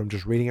mistake or if I'm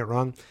just reading it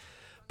wrong.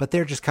 But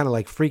they're just kind of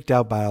like freaked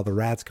out by all the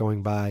rats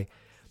going by.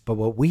 But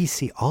what we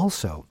see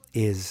also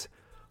is,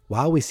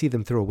 while we see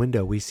them through a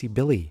window, we see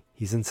Billy.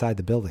 He's inside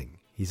the building.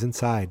 He's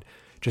inside,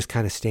 just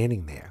kind of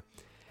standing there.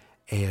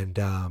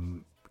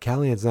 And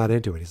Callahan's not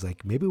into it. He's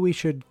like, maybe we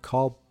should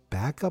call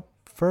backup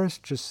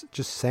first, just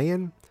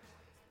saying.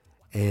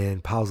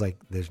 And Powell's like,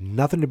 there's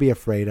nothing to be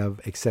afraid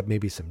of except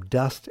maybe some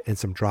dust and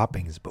some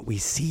droppings. But we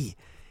see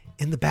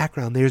in the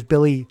background, there's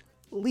Billy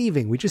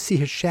leaving. We just see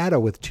his shadow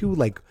with two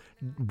like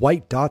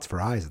white dots for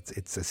eyes.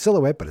 It's a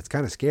silhouette, but it's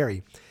kind of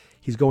scary.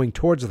 He's going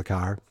towards the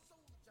car.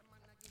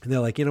 And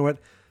they're like, you know what?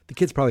 The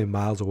kid's probably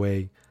miles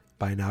away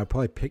by now.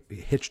 Probably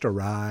hitched a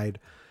ride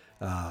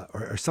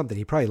or something.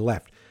 He probably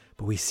left.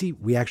 But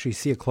we actually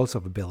see a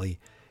close-up of Billy.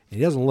 And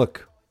he don't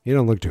look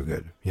too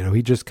good.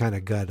 He just kind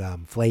of got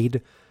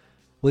flayed.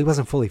 Well, he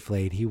wasn't fully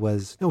flayed. He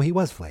was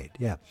flayed.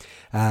 Yeah.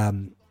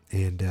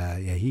 He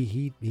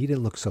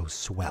didn't look so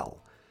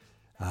swell.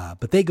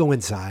 But they go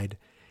inside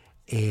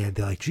and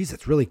they're like, geez,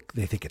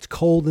 they think it's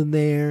cold in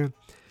there.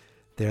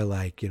 They're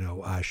like,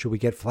 should we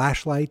get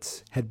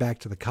flashlights? Head back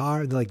to the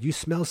car. And they're like, you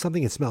smell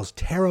something? It smells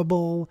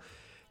terrible.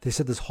 They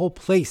said this whole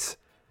place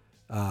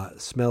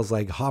smells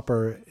like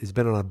Hopper has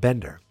been on a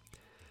bender.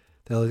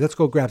 They're like, let's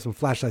go grab some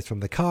flashlights from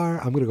the car.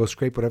 I'm going to go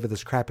scrape whatever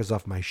this crap is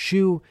off my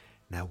shoe.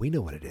 Now we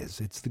know what it is.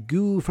 It's the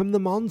goo from the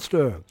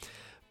monster.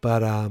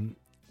 But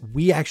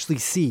we actually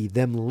see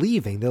them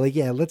leaving. They're like,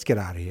 yeah, let's get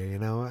out of here.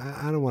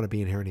 I don't want to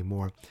be in here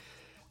anymore.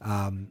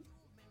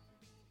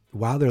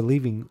 While they're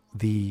leaving,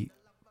 the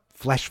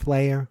Flesh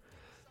Flayer,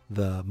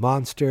 the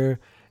monster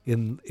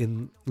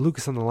in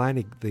Lucas on the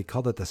Line, they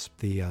called it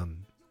the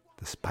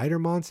spider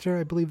monster.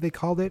 I believe they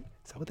called it.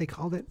 Is that what they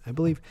called it? I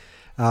believe.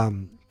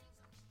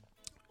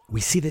 We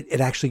see that it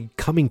actually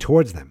coming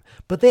towards them,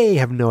 but they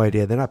have no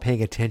idea. They're not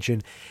paying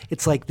attention.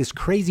 It's like this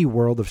crazy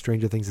world of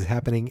Stranger Things is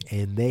happening,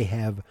 and they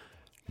have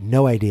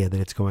no idea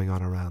that it's going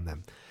on around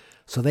them.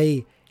 So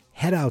they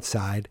head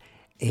outside,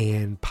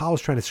 and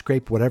Powell's trying to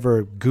scrape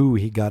whatever goo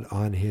he got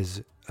on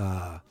his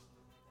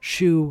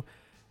shoe.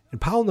 And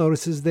Powell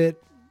notices that,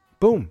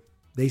 boom,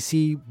 they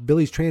see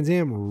Billy's Trans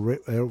Am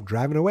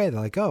driving away.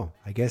 They're like, oh,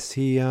 I guess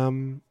he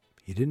didn't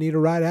need a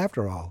ride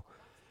after all.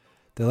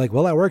 They're like,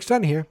 well, that work's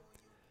done here.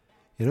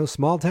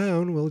 Small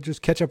town. We'll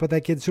just catch up with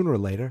that kid sooner or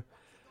later.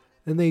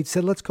 And they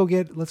said, let's go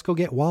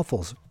get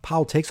waffles.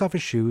 Powell takes off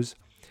his shoes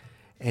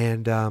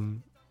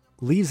and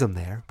leaves them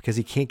there because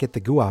he can't get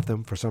the goo off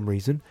them for some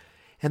reason.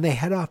 And they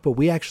head off, but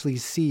we actually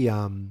see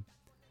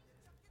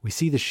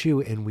the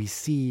shoe and we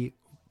see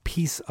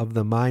piece of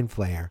the Mind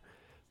Flayer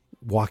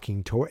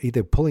walking toward,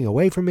 either pulling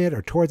away from it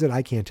or towards it.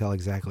 I can't tell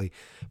exactly.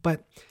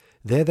 But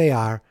there they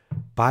are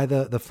by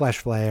the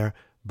Flesh Flayer,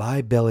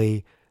 by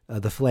Billy,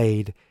 the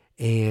Flayed,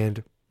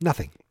 and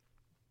nothing.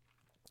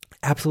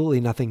 Absolutely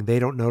nothing. They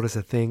don't notice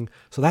a thing.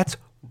 So that's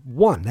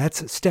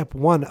step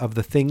one of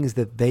the things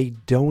that they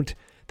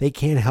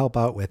can't help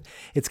out with.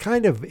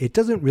 It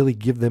doesn't really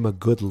give them a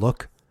good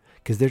look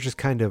because they're just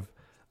kind of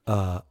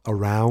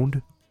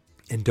around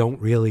and don't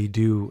really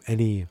do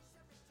any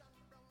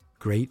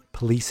great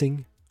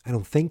policing. I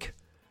don't think.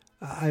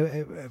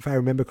 If I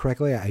remember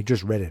correctly, I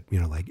just read it,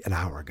 like an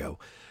hour ago.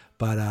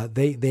 But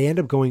they end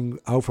up going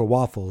out for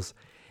waffles,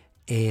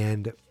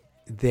 and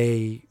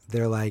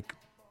they're like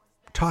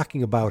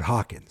talking about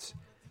Hawkins,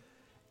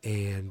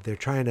 and they're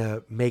trying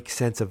to make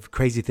sense of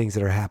crazy things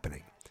that are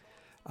happening.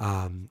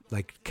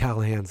 Like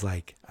Callahan's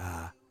like,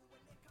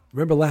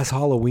 remember last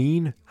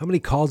Halloween? How many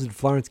calls did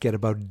Florence get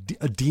about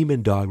a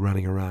demon dog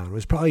running around? It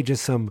was probably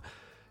just some,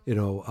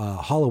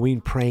 Halloween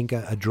prank.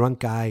 A drunk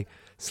guy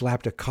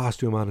slapped a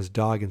costume on his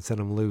dog and set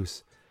him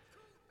loose.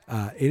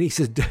 And he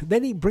says,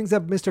 then he brings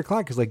up Mr.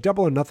 Clark. He's like,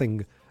 Double or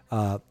Nothing.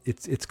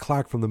 It's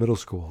Clark from the middle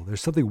school.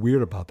 There's something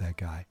weird about that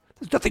guy.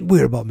 There's nothing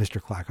weird about Mr.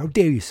 Clark. How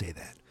dare you say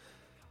that?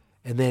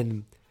 And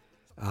then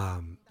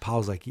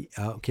Powell's like,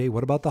 okay,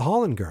 what about the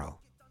Holland girl?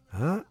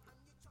 Huh?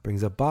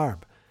 brings up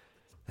Barb.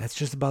 That's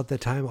just about the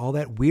time all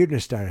that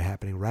weirdness started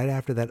happening, right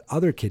after that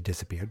other kid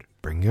disappeared,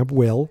 bringing up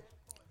Will.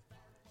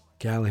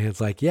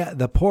 Callahan's like, yeah,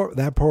 that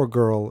poor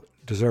girl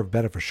deserved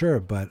better for sure,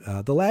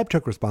 but the lab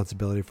took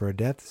responsibility for her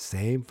death.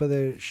 Same for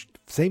the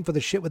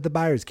shit with the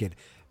Byers kid.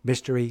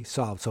 Mystery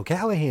solved. So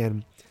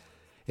Callahan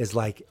is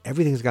like,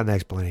 everything's got an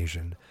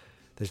explanation.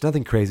 There's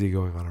nothing crazy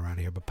going on around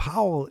here. But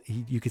Powell,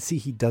 you can see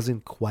he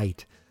doesn't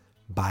quite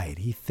buy it.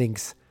 He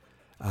thinks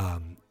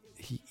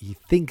he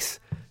thinks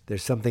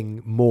there's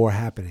something more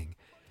happening.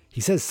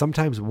 He says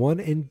sometimes 1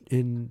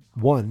 and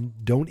 1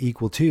 don't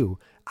equal 2.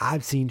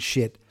 I've seen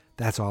shit.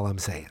 That's all I'm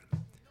saying.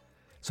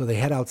 So they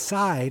head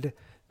outside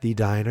the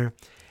diner,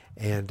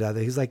 and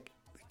he's like,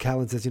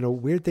 Callan says,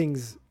 weird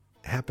things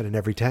happen in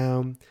every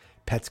town.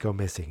 Pets go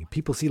missing.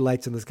 People see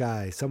lights in the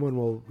sky. Someone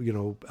will,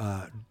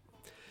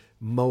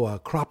 mow a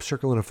crop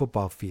circle in a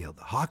football field.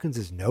 Hawkins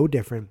is no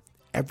different.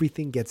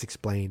 Everything gets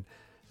explained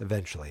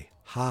eventually.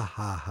 Ha,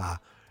 ha, ha.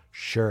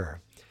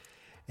 Sure.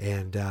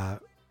 And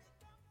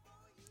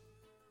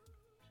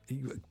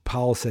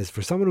Powell says,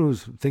 for someone who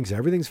thinks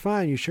everything's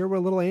fine, you sure were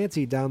a little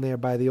antsy down there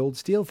by the old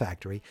steel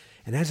factory.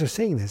 And as they're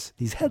saying this,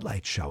 these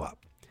headlights show up.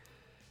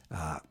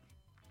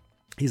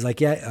 He's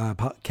like, yeah,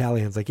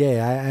 Callahan's like,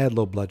 yeah, I had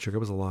low blood sugar. It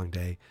was a long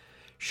day.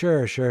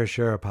 Sure,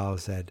 Powell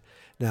said.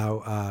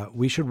 Now,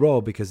 we should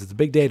roll because it's a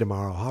big day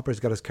tomorrow. Hopper's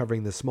got us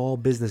covering the small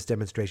business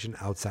demonstration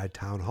outside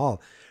Town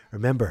Hall.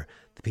 Remember,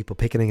 the people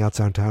picketing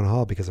outside Town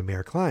Hall because of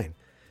Mayor Klein.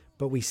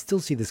 But we still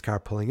see this car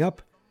pulling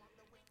up,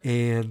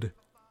 and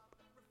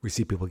we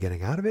see people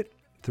getting out of it.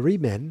 3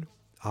 men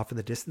off in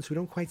the distance. We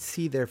don't quite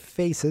see their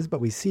faces,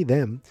 but we see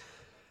them.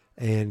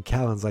 And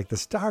Callan's like, the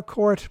Star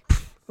Court?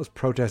 Pfft, those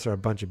protests are a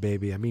bunch of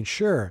baby. I mean,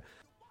 sure,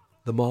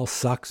 the mall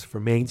sucks for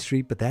Main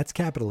Street, but that's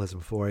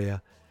capitalism for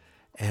you.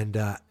 And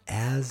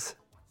as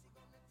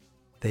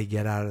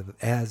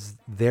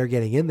they're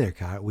getting in their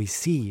car, we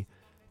see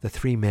the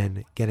 3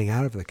 men getting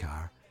out of the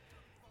car.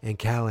 And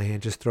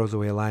Callahan just throws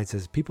away a line and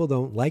says, people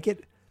don't like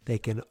it. They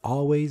can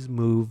always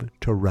move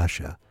to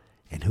Russia.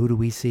 And who do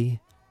we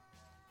see?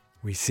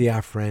 We see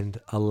our friend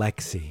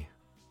Alexei,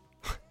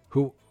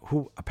 who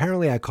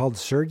apparently I called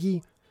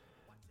Sergei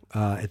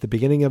at the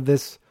beginning of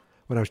this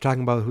when I was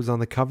talking about who's on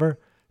the cover.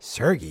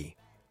 Sergei.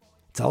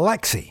 It's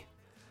Alexei.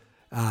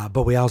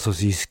 But we also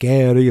see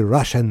Scary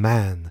Russian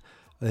Man.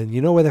 And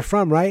you know where they're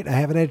from, right? I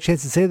haven't had a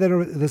chance to say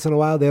this in a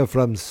while. They're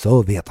from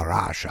Soviet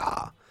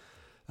Russia.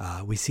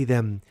 We see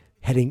them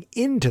heading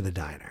into the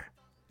diner.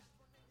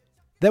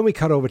 Then we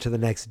cut over to the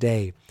next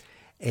day.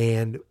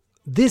 And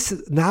this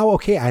is now,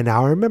 okay, I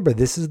now remember.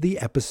 This is the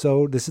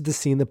episode. This is the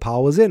scene that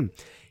Paul was in.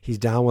 He's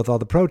down with all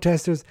the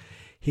protesters.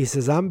 He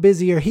says, I'm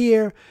busier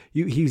here.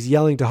 He's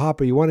yelling to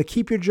Hopper, you want to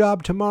keep your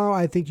job tomorrow?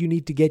 I think you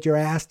need to get your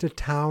ass to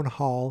Town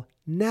Hall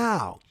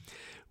now.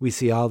 We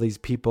see all these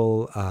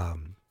people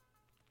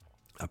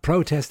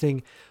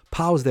protesting.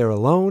 Powell's there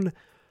alone.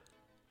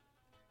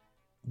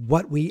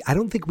 I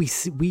don't think we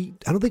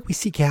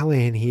see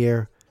Callahan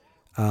here,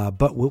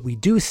 but what we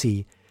do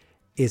see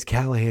is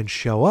Callahan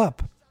show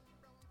up,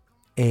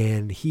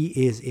 and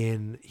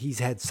he's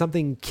had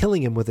something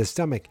killing him with his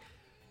stomach,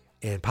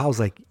 and Powell's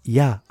like,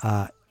 yeah,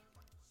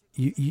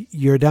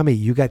 you're a dummy.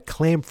 You got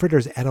clam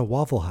fritters at a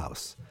Waffle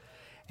House.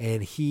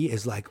 And he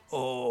is like,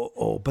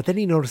 oh. But then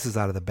he notices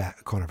out of the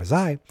back corner of his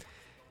eye,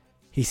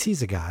 he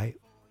sees a guy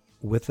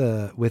with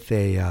a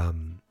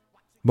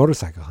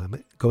motorcycle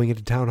helmet going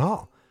into Town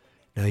Hall.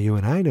 Now, you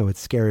and I know it's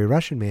Scary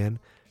Russian Man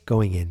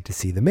going in to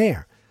see the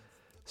mayor.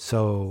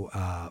 So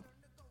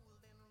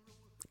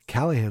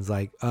Callahan's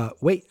like,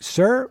 wait,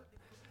 sir,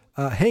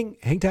 hang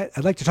tight.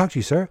 I'd like to talk to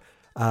you, sir.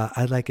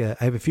 I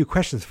have a few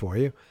questions for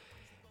you.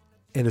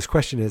 And his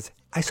question is,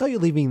 I saw you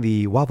leaving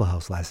the Waffle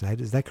House last night.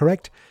 Is that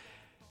correct?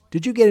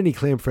 Did you get any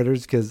clam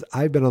fritters? Because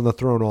I've been on the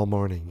throne all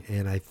morning,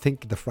 and I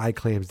think the fried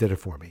clams did it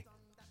for me.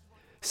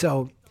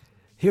 So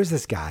here's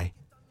this guy,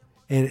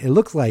 and it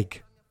looks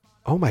like,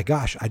 oh my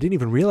gosh, I didn't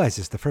even realize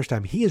this the first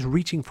time. He is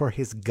reaching for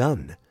his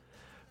gun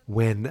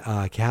when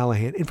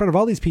Callahan, in front of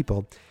all these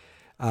people,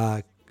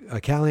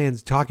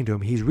 Callahan's talking to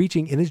him. He's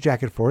reaching in his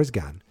jacket for his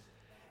gun,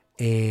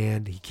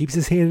 and he keeps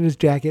his hand in his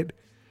jacket,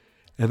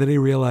 and then he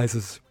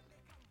realizes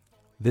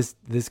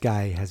this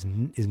guy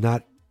is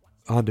not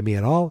onto me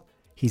at all.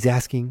 He's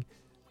asking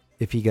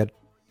if he got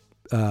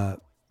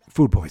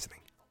food poisoning.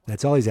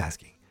 That's all he's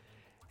asking.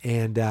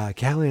 And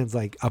Callahan's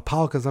like,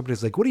 Powell comes up and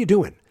is like, what are you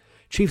doing?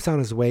 Chief's on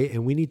his way,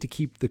 and we need to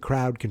keep the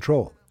crowd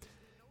controlled.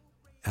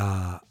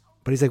 But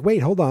he's like, wait,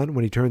 hold on.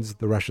 When he turns,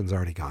 the Russian's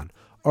already gone,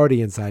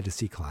 already inside to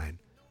see Klein.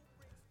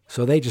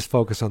 So they just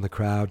focus on the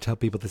crowd, tell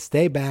people to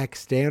stay back,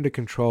 stay under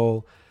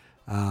control,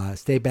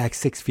 stay back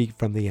 6 feet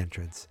from the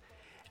entrance.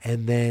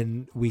 And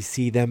then we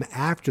see them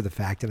after the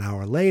fact, an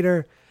hour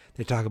later.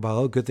 They talk about,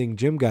 oh, good thing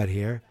Jim got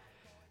here.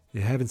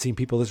 You haven't seen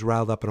people this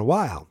riled up in a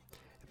while.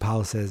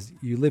 Powell says,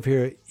 you live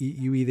here,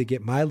 you either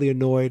get mildly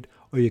annoyed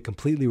or you're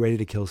completely ready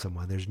to kill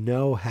someone. There's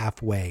no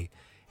halfway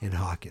in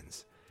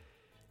Hawkins.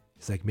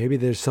 It's like, maybe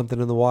there's something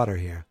in the water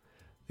here.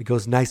 It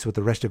goes nice with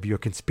the rest of your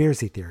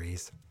conspiracy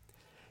theories.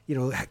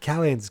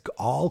 Callahan's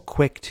all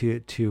quick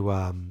to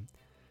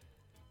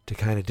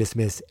kind of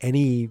dismiss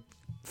any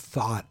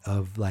thought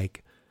of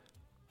like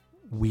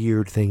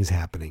weird things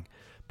happening.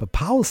 But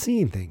Powell's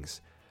seeing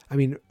things. I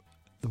mean,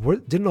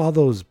 didn't all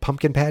those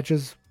pumpkin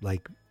patches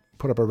like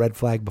put up a red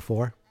flag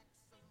before?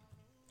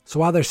 So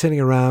while they're sitting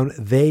around,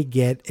 they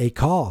get a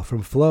call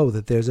from Flo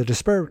that there's a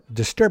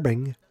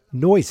disturbing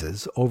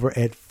noises over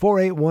at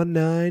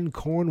 4819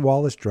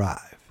 Cornwallis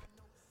Drive.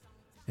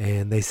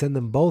 And they send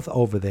them both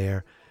over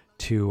there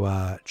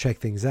to check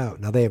things out.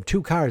 Now they have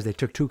 2 cars. They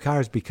took 2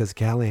 cars because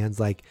Callahan's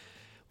like,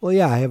 well,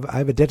 yeah, I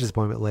have a dentist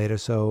appointment later,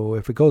 so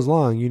if it goes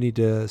long, you need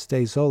to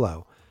stay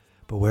solo.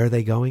 But where are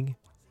they going?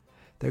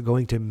 They're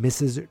going to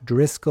Mrs.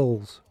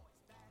 Driscoll's.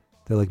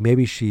 They're like,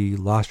 maybe she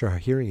lost her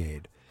hearing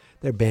aid.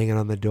 They're banging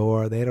on the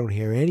door. They don't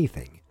hear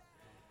anything.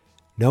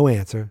 No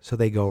answer, so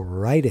they go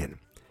right in.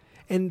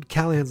 And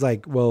Callahan's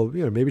like, well,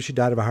 maybe she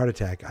died of a heart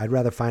attack. I'd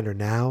rather find her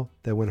now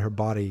than when her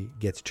body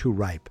gets too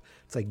ripe.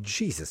 It's like,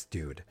 Jesus,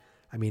 dude.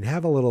 I mean,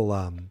 have a little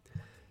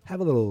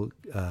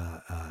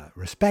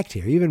respect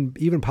here.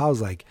 Even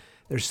Powell's like,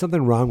 there's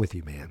something wrong with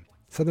you, man.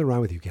 Something wrong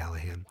with you,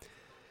 Callahan.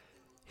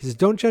 He says,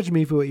 don't judge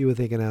me for what you were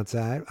thinking out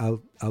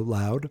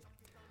loud.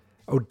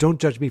 Oh, don't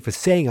judge me for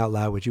saying out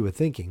loud what you were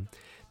thinking.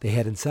 They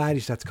head inside.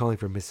 He starts calling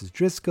for Mrs.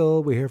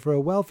 Driscoll. We're here for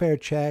a welfare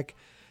check.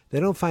 They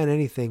don't find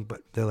anything,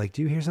 but they're like,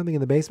 do you hear something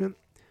in the basement?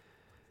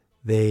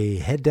 They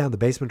head down. The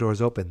basement door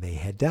is open. They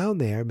head down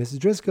there. Mrs.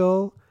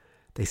 Driscoll.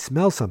 They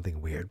smell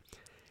something weird.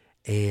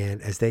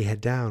 And as they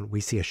head down,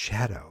 we see a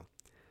shadow.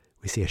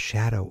 We see a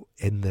shadow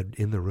in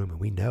the room, and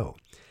we know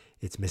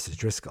it's Mrs.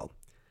 Driscoll.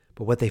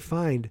 But what they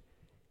find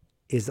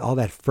is all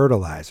that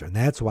fertilizer, and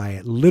that's why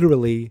it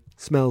literally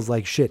smells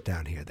like shit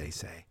down here, they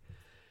say.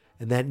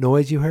 And that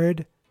noise you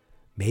heard,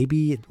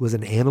 maybe it was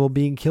an animal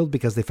being killed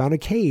because they found a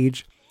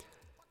cage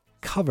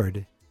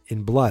covered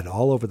in blood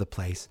all over the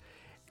place.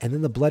 And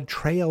then the blood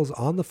trails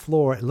on the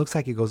floor. It looks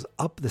like it goes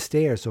up the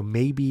stairs, so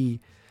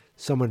maybe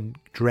someone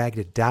dragged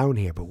it down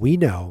here. But we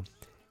know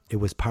it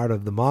was part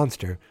of the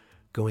monster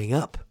going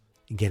up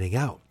and getting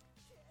out.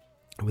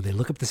 And when they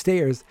look up the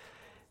stairs,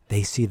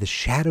 they see the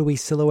shadowy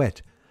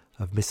silhouette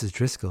of Mrs.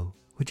 Driscoll.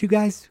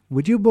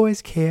 Would you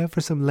boys care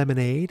for some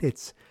lemonade?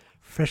 It's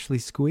freshly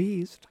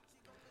squeezed.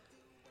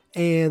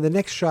 And the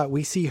next shot,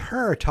 we see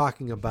her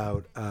talking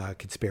about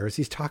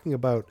conspiracies, talking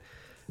about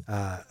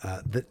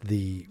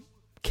the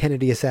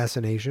Kennedy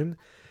assassination.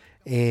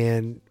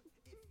 And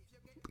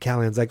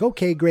Callahan's like,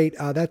 okay, great.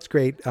 That's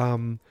great.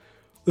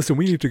 Listen,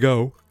 we need to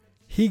go.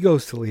 He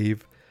goes to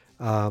leave.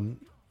 And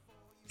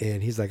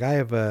he's like, I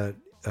have a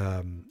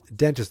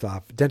dentist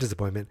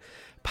appointment.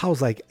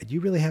 Powell's like, do you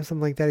really have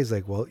something like that? He's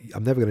like, well,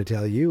 I'm never going to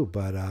tell you,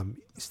 but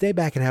stay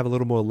back and have a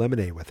little more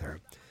lemonade with her.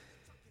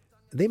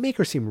 They make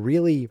her seem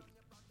really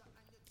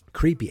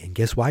creepy. And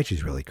guess why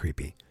she's really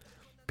creepy?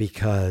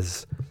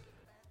 Because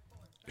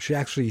she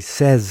actually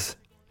says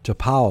to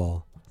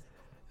Powell,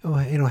 oh,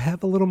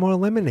 have a little more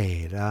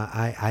lemonade.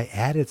 I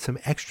added some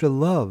extra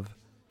love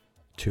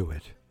to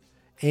it.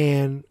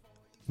 And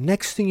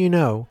next thing you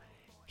know,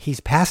 he's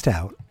passed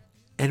out,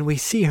 and we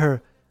see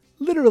her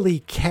literally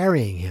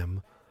carrying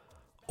him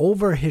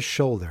over his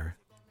shoulder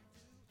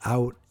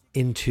out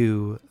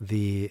into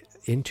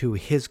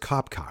his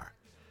cop car.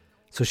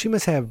 So she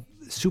must have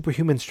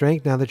superhuman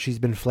strength now that she's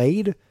been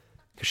flayed,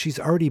 because she's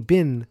already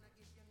been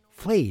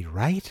flayed,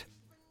 right?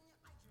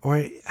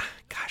 Or,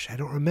 gosh, I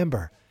don't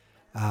remember.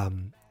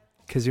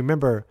 Because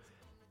remember,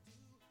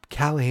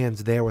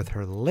 Callahan's there with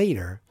her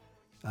later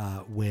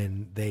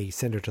when they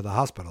send her to the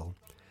hospital.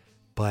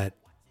 But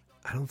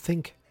I don't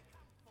think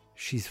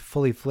she's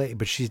fully flayed.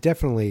 But she's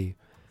definitely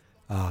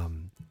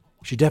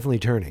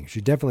turning.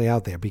 She's definitely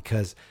out there,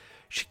 because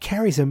she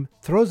carries him,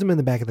 throws him in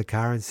the back of the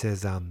car, and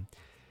says,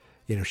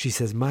 she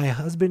says, my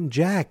husband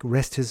Jack,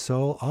 rest his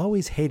soul,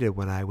 always hated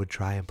when I would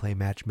try and play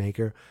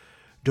matchmaker.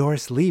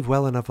 Doris, leave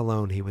well enough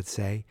alone, he would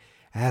say.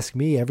 Ask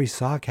me, every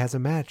sock has a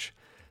match.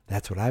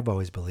 That's what I've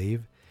always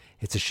believed.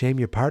 It's a shame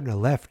your partner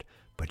left,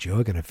 but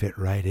you're going to fit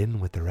right in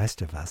with the rest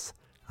of us.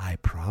 I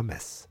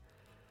promise.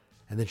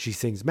 And then she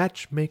sings,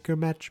 matchmaker,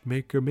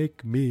 matchmaker,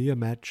 make me a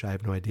match. I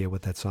have no idea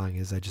what that song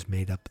is. I just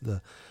made up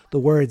the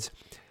words.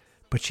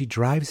 But she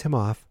drives him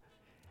off,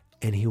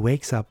 and he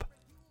wakes up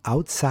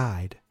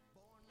outside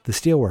the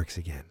steelworks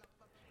again.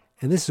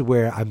 And this is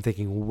where I'm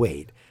thinking,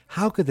 wait,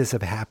 how could this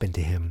have happened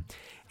to him?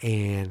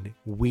 And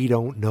we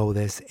don't know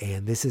this,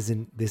 and this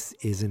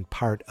isn't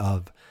part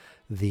of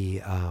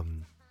the,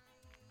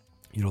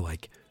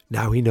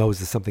 now he knows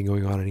there's something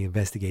going on and he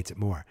investigates it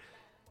more.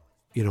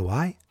 You know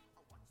why?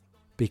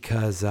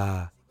 Because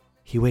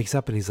he wakes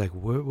up and he's like,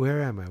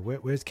 where am I?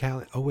 Where's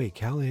Callahan? Oh, wait,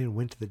 Callahan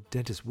went to the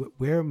dentist.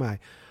 Where am I?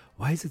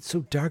 Why is it so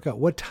dark out?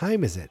 What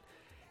time is it?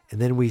 And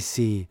then we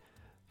see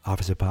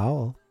Officer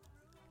Powell,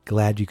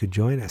 glad you could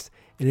join us.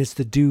 And it's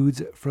the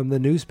dudes from the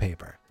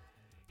newspaper.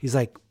 He's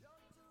like,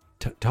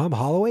 Tom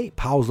Holloway?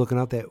 Powell's looking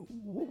out there.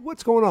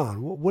 What's going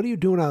on? What are you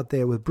doing out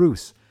there with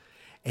Bruce?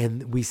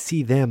 And we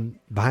see them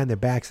behind their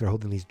backs. They're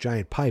holding these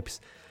giant pipes.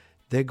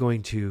 They're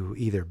going to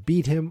either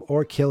beat him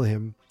or kill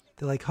him.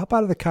 They're like, hop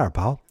out of the car,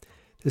 Powell.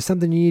 There's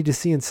something you need to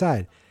see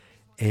inside.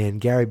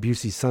 And Gary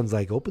Busey's son's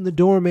like, open the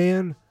door,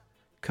 man.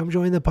 Come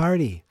join the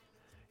party.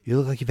 You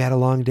look like you've had a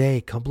long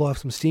day. Come blow off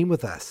some steam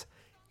with us.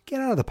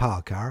 Get out of the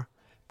Powell car.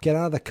 Get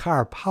out of the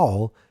car,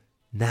 Powell,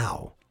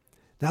 now.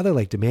 Now they're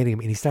like demanding him.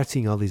 And he starts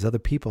seeing all these other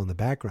people in the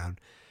background.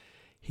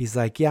 He's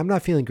like, yeah, I'm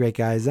not feeling great,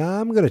 guys.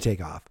 I'm going to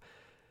take off.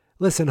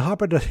 Listen,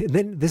 Hopper, and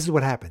then this is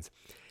what happens.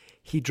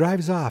 He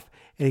drives off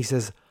and he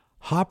says,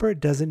 Hopper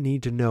doesn't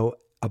need to know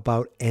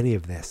about any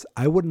of this.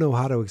 I wouldn't know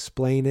how to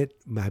explain it.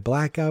 My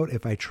blackout,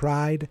 if I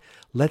tried.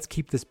 Let's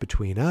keep this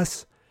between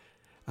us.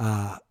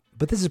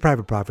 But this is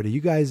private property.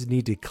 You guys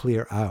need to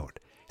clear out.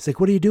 He's like,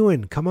 what are you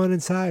doing? Come on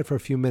inside for a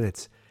few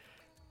minutes.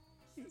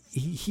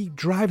 He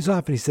drives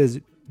off and he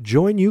says,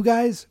 join you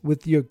guys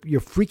with your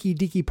freaky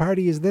deaky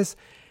party is this?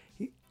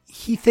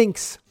 He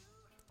thinks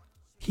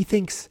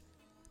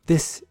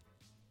this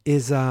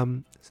is,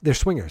 they're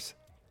swingers.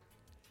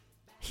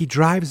 He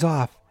drives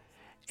off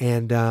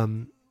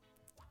and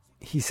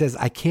he says,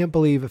 I can't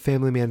believe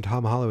Family Man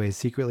Tom Holloway is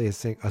secretly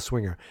a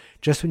swinger,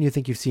 just when you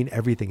think you've seen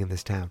everything in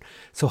this town.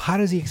 So how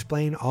does he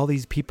explain all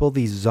these people,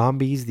 these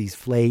zombies, these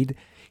flayed?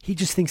 He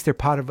just thinks they're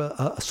part of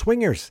a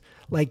swingers,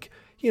 like,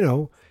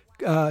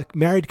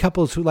 married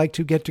couples who like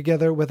to get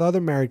together with other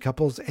married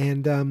couples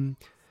and,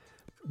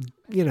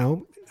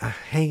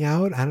 hang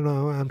out. I don't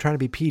know. I'm trying to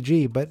be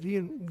PG, but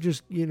they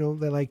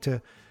like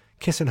to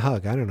kiss and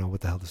hug. I don't know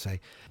what the hell to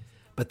say.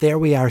 But there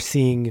we are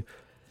seeing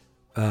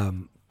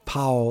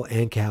Powell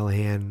and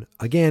Callahan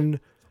again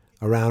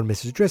around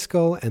Mrs.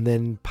 Driscoll, and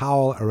then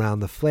Powell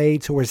around the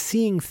flayed. So we're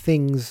seeing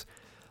things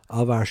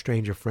of our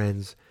stranger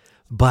friends,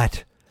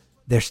 but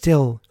they're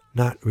still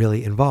not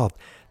really involved.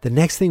 The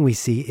next thing we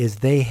see is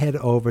they head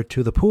over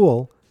to the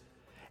pool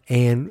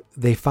and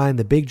they find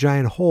the big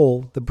giant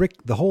hole,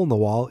 the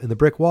hole in the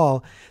brick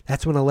wall.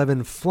 That's when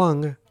 11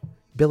 flung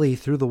Billy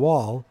through the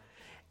wall.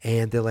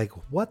 And they're like,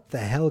 what the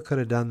hell could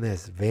have done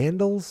this?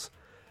 Vandals?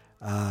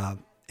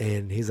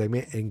 And he's like,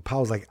 man, and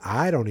Powell's like,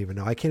 I don't even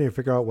know. I can't even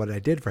figure out what I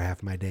did for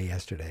half my day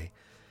yesterday.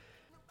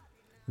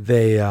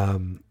 They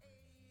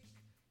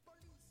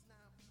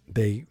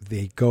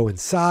go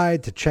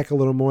inside to check a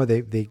little more.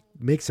 They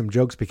make some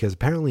jokes because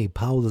apparently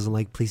Powell doesn't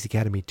like Police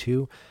Academy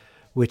 2,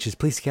 which is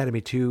Police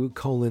Academy 2,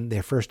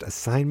 their first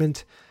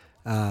assignment.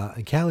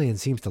 And Callahan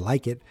seems to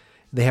like it.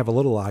 They have a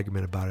little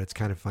argument about it. It's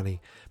kind of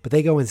funny. But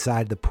they go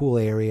inside the pool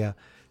area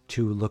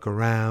to look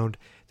around.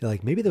 They're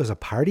like, maybe there was a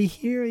party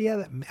here?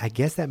 Yeah, I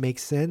guess that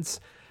makes sense.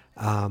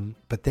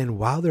 But then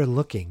while they're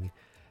looking,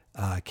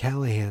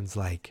 Callahan's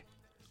like,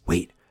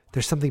 wait,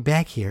 there's something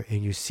back here.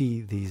 And you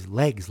see these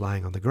legs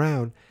lying on the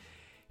ground.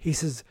 He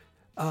says,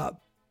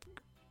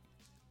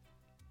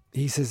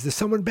 there's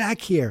someone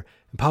back here.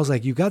 And Powell's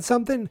like, you got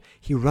something?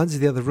 He runs to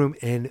the other room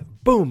and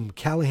boom,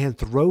 Callahan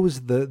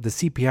throws the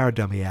CPR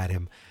dummy at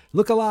him.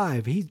 Look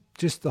alive.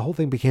 The whole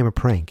thing became a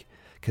prank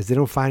because they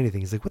don't find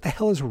anything. He's like, what the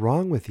hell is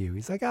wrong with you?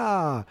 He's like,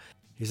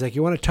 He's like,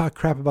 you want to talk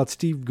crap about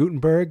Steve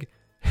Guttenberg?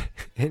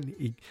 And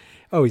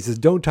he says,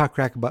 don't talk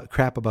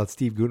crap about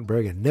Steve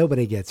Guttenberg and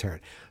nobody gets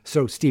hurt.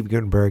 So Steve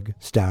Guttenberg,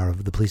 star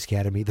of the Police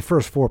Academy, the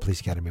first 4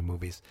 Police Academy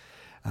movies.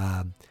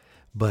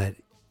 But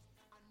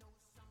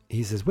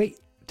he says, wait,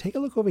 take a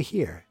look over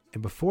here.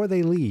 And before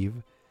they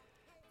leave,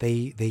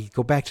 they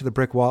go back to the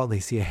brick wall and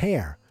they see a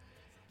hair.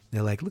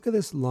 They're like, look at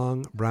this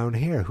long brown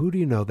hair. Who do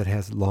you know that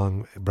has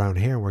long brown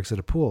hair and works at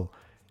a pool?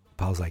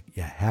 Paul's like,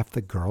 yeah, half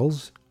the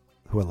girls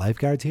who are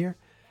lifeguards here.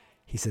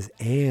 He says,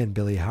 and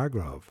Billy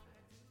Hargrove.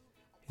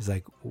 He's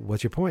like,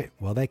 what's your point?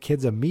 Well, that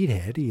kid's a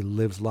meathead. He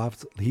lifts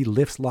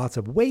lots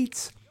of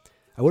weights.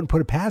 I wouldn't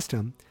put it past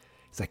him.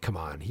 He's like, come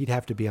on. He'd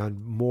have to be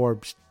on more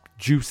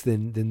juice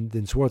than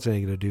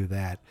Schwarzenegger to do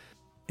that.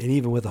 And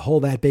even with a hole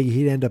that big,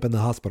 he'd end up in the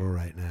hospital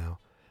right now,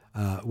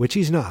 which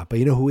he's not. But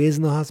you know who is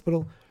in the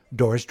hospital?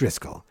 Doris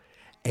Driscoll.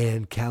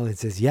 And Callahan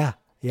says, yeah,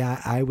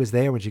 I was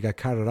there when she got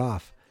carted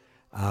off.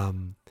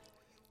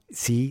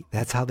 See,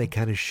 that's how they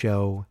kind of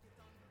show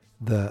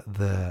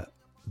the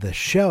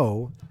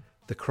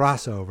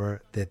crossover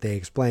that they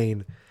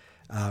explain.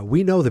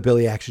 We know that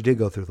Billy actually did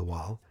go through the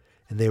wall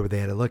and they were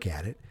there to look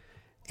at it.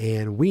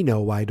 And we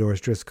know why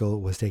Doris Driscoll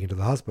was taken to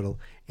the hospital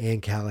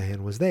and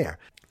Callahan was there.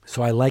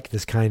 So I like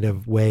this kind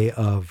of way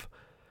of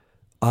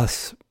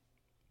us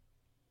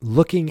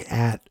looking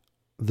at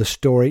the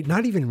story,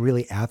 not even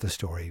really at the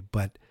story,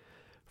 but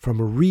from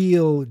a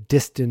real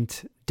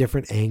distant,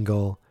 different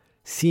angle,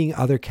 seeing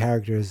other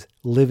characters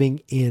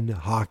living in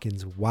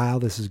Hawkins while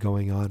this is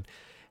going on.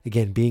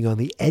 Again, being on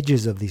the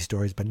edges of these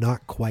stories, but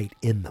not quite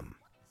in them.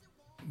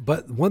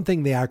 But one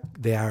thing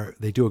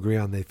they do agree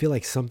on, they feel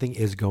like something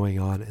is going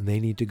on and they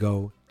need to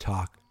go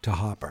talk to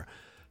Hopper.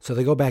 So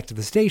they go back to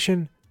the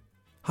station.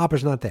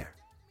 Hopper's not there.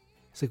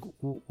 It's like,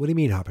 what do you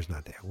mean Hopper's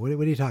not there? What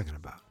are you talking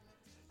about?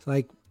 It's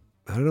like,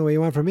 I don't know what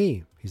you want from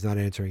me. He's not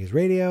answering his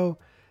radio.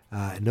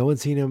 No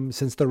one's seen him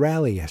since the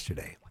rally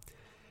yesterday.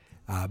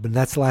 But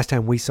that's the last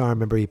time we saw him.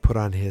 Remember, he put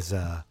on his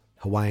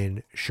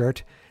Hawaiian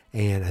shirt,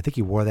 and I think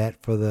he wore that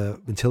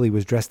until he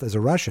was dressed as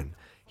a Russian.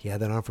 He had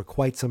that on for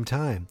quite some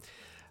time.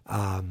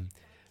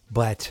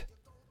 But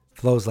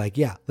Flo's like,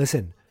 yeah,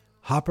 listen,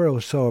 Hopper will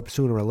show up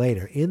sooner or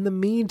later. In the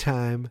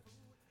meantime,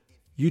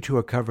 you two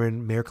are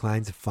covering Mayor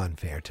Klein's fun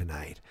fair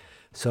tonight.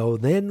 So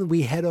then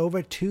we head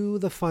over to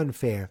the fun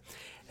fair.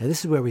 And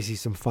this is where we see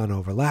some fun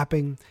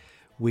overlapping.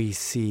 We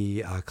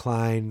see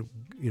Klein,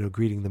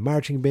 greeting the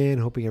marching band,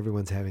 hoping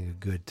everyone's having a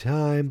good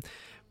time.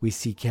 We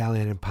see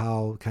Callahan and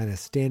Powell kind of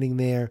standing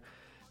there,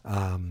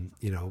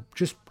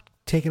 just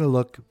taking a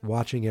look,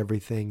 watching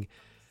everything.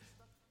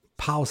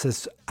 Powell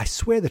says, I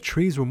swear the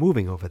trees were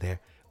moving over there.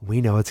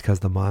 We know it's because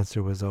the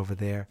monster was over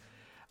there.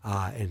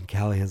 And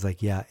Callahan's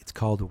like, yeah, it's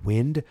called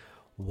wind.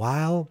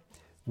 While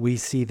we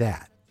see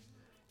that,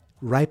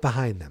 right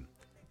behind them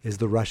is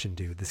the Russian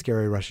dude, the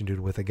scary Russian dude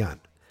with a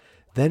gun.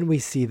 Then we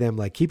see them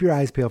like, keep your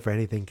eyes peeled for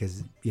anything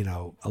because,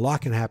 a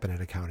lot can happen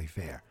at a county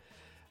fair.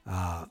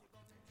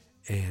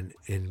 And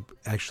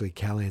actually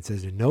Callahan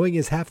says, knowing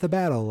is half the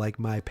battle, like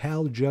my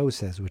pal Joe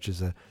says, which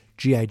is a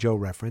G.I. Joe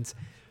reference.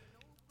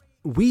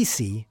 We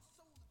see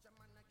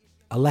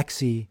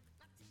Alexei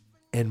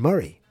and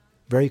Murray.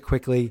 Very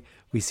quickly,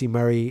 we see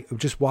Murray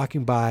just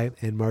walking by,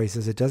 and Murray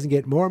says, it doesn't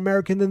get more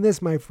American than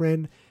this, my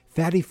friend.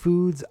 Fatty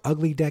foods,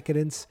 ugly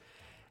decadence.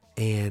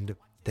 And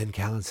then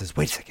Callahan says,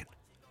 wait a second.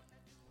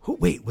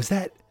 Wait, was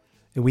that?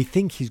 And we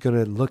think he's going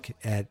to look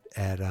at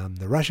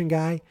the Russian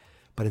guy,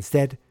 but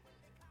instead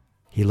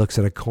he looks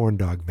at a corn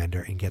dog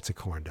vendor and gets a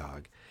corn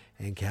dog.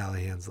 And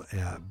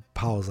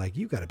Powell's like,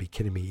 you got to be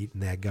kidding me,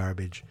 eating that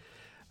garbage.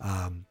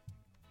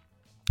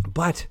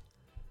 But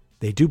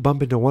they do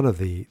bump into one of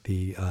the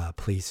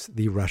police,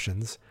 the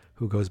Russians,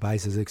 who goes by,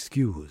 says,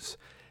 excuse,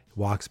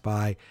 walks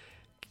by.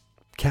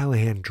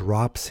 Callahan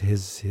drops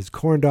his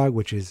corn dog,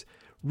 which is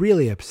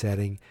really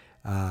upsetting.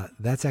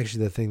 That's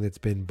actually the thing that's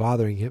been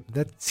bothering him.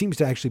 That seems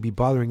to actually be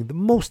bothering him the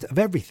most of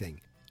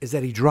everything, is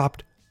that he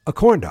dropped a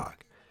corn dog.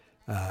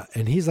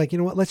 And he's like, you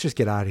know what? Let's just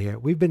get out of here.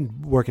 We've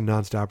been working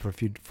nonstop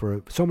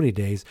for so many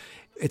days.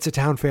 It's a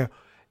town fair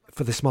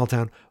for the small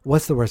town.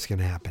 What's the worst going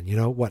to happen?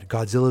 What?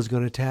 Godzilla's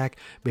going to attack.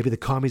 Maybe the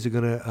commies are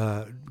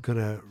going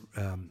to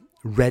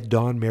red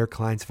dawn Mayor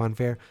Klein's fun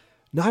fair.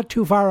 Not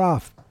too far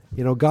off.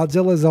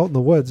 Godzilla's out in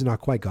the woods.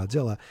 Not quite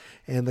Godzilla.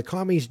 And the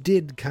commies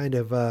did kind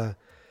of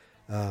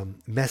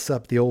mess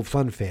up the old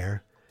fun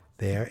fair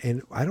there.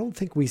 And I don't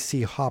think we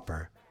see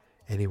Hopper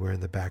anywhere in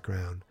the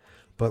background.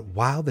 But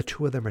while the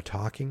two of them are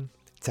talking,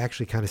 it's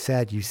actually kind of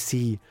sad. You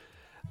see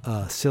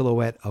a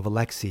silhouette of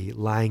Alexei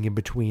lying in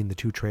between the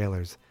two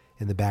trailers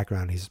in the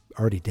background. He's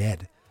already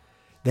dead.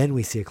 Then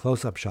we see a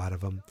close-up shot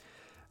of him.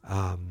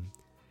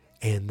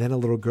 And then a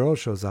little girl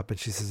shows up and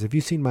she says, have you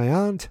seen my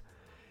aunt?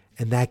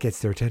 And that gets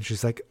their attention.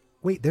 She's like,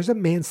 wait, there's a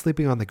man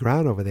sleeping on the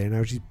ground over there.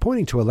 Now she's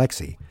pointing to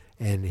Alexei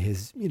and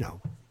his,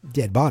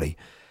 dead body.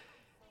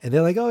 And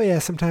they're like, oh, yeah,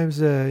 sometimes,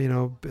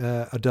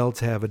 adults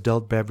have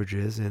adult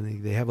beverages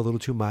and they have a little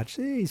too much.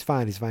 He's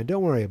fine.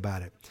 Don't worry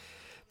about it.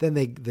 Then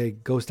they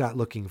go start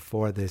looking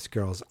for this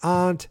girl's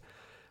aunt.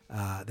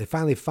 They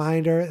finally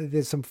find her.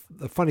 There's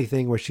a funny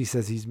thing where she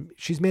says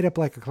she's made up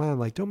like a clown.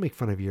 Like, don't make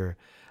fun of your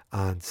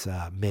aunt's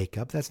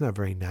makeup. That's not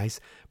very nice.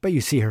 But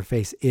you see her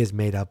face is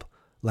made up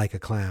like a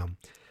clown.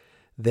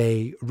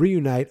 They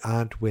reunite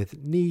aunt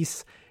with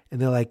niece. And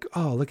they're like,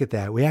 oh, look at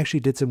that. We actually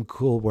did some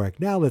cool work.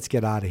 Now let's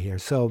get out of here.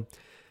 So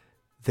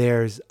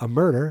there's a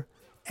murder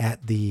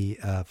at the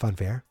fun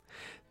fair.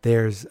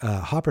 There's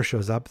Hopper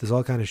shows up. There's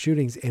all kind of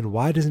shootings. And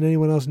why doesn't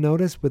anyone else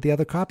notice with the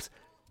other cops?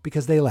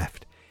 Because they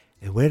left.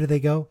 And where did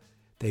they go?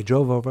 They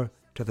drove over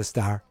to the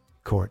Star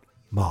Court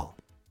Mall.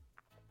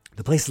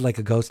 The place is like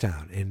a ghost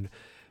town. And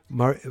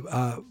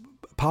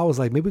Paul was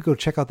like, maybe we go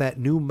check out that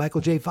new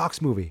Michael J.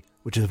 Fox movie,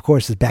 which is, of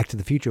course, is Back to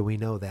the Future. We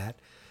know that.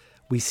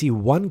 We see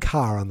one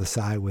car on the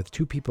side with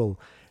two people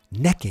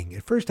necking.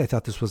 At first, I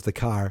thought this was the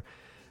car,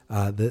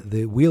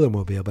 the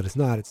Wheeler-mobile, but it's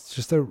not. It's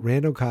just a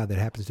random car that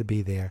happens to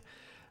be there.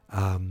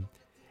 And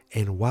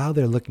while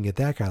they're looking at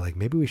that car, like,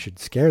 maybe we should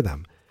scare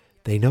them,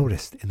 they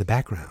noticed in the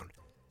background,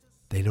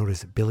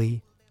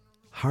 Billy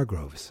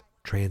Hargrove's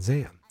Trans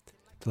Am.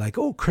 They're like,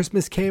 oh,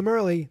 Christmas came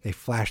early. They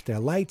flash their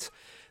lights.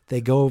 They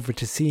go over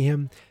to see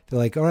him. They're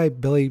like, all right,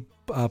 Billy,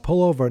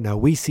 pull over. Now,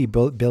 we see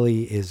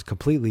Billy is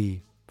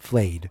completely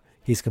flayed.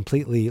 He's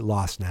completely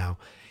lost now.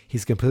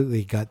 He's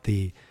completely got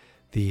the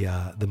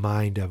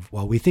mind of,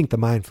 well, we think the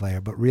mind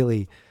flayer, but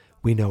really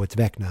we know it's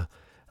Vecna.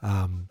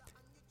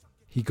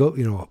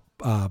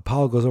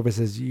 Paul goes over and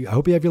says, I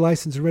hope you have your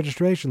license and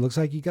registration. Looks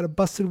like you got a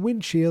busted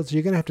windshield, so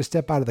you're going to have to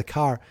step out of the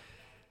car.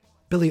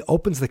 Billy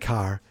opens the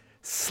car,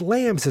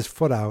 slams his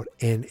foot out,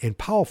 and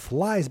Powell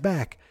flies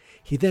back.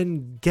 He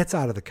then gets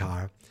out of the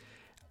car.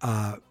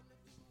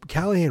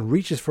 Callahan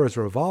reaches for his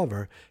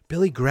revolver.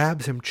 Billy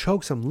grabs him,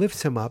 chokes him,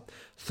 lifts him up,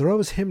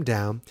 throws him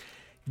down,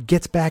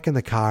 gets back in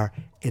the car,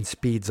 and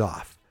speeds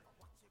off.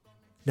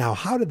 Now,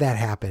 how did that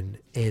happen?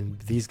 And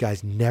these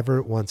guys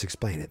never once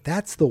explain it.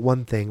 That's the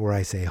one thing where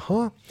I say,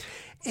 huh?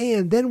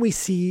 And then we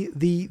see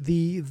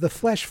the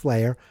flesh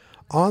flare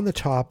on the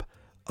top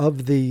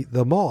of the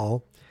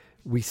mall.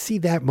 We see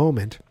that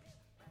moment.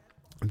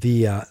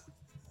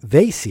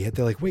 They see it.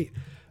 They're like, wait.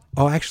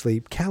 Oh,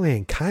 actually,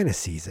 Callahan kind of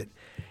sees it.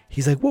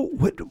 He's like,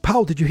 what,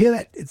 Powell, did you hear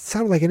that? It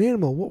sounded like an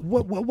animal.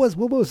 What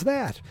was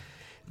that?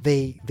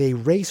 They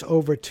race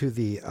over to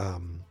the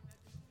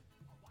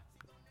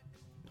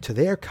to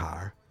their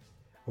car.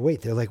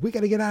 Wait, they're like, we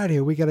got to get out of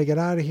here. We got to get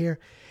out of here.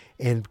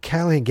 And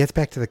Callahan gets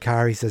back to the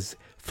car. He says,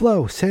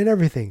 Flo, send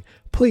everything.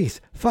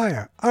 Police,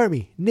 fire,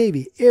 Army,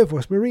 Navy, Air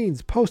Force,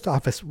 Marines, Post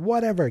Office,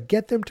 whatever.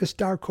 Get them to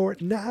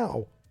Starcourt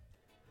now.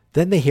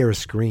 Then they hear a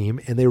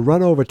scream, and they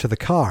run over to the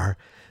car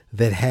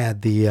that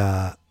had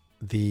the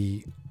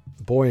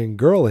boy and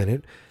girl in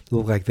it. It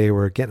looked like they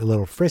were getting a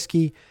little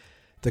frisky.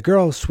 The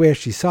girl swears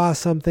she saw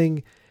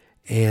something,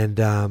 and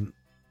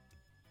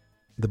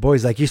the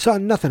boy's like, you saw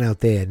nothing out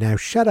there. Now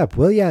shut up,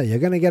 will ya? You're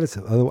going to get us.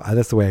 Oh,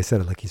 that's the way I said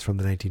it, like he's from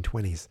the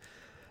 1920s.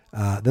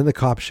 Then the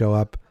cops show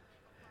up.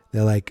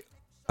 They're like,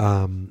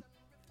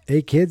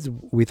 hey, kids,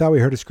 we thought we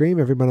heard a scream.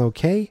 Everyone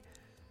okay?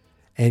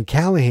 And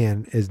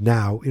Callahan is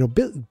now,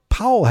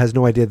 Powell has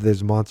no idea that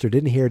there's a monster.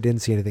 Didn't hear,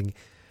 didn't see anything.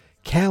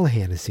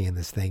 Callahan is seeing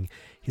this thing.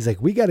 He's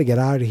like, we got to get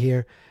out of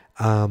here.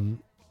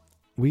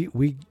 We're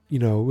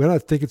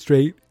not thinking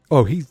straight.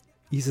 Oh, he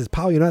says,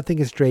 Powell, you're not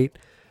thinking straight.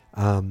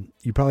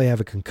 You probably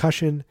have a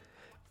concussion.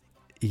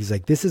 He's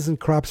like, this isn't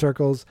crop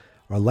circles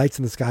or lights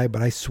in the sky,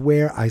 but I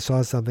swear I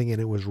saw something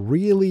and it was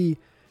really.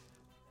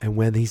 And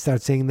when he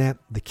starts saying that,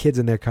 the kids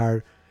in their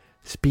car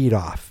speed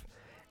off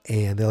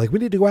and they're like, we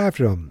need to go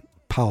after him.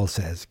 Powell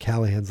says.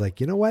 Callahan's like,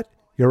 you know what?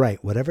 You're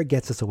right. Whatever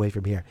gets us away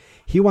from here.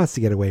 He wants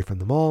to get away from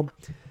them all.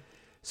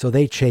 So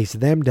they chase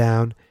them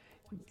down,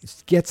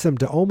 gets them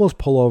to almost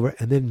pull over,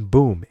 and then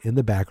boom, in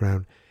the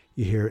background,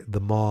 you hear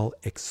the mall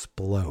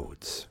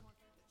explodes.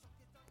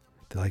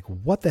 They're like,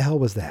 what the hell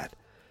was that?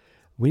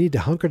 We need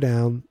to hunker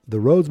down. The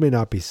roads may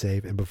not be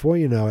safe. And before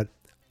you know it,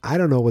 I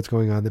don't know what's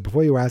going on there.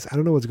 Before you ask, I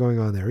don't know what's going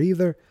on there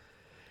either.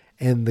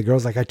 And the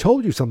girl's like, I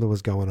told you something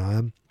was going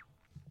on.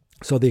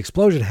 So the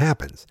explosion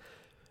happens.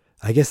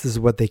 I guess this is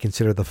what they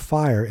consider the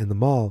fire in the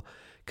mall,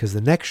 because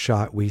the next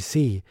shot we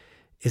see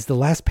is the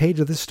last page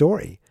of the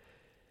story.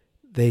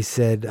 They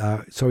said,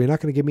 so you're not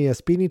going to give me a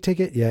speeding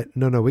ticket yet?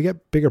 No, we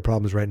got bigger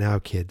problems right now,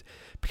 kid,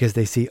 because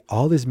they see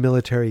all these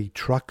military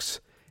trucks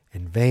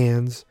and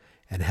vans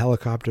and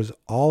helicopters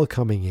all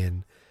coming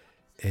in.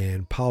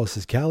 And Powell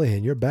says,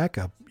 Callahan, you're back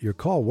up. Your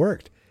call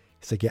worked.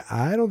 He's like, yeah,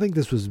 I don't think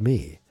this was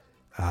me.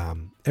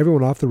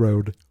 Everyone off the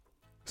road.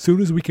 As soon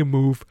as we can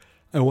move,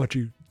 I want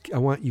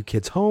you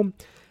kids home.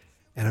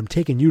 And I'm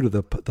taking you to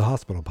the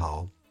hospital,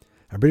 Powell.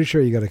 I'm pretty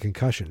sure you got a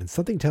concussion. And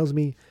something tells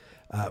me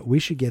we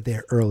should get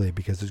there early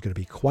because there's going to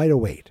be quite a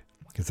wait.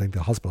 Because I think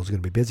the hospital is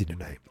going to be busy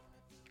tonight.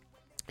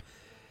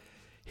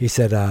 He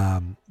said,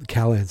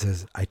 Callahan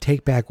says, I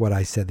take back what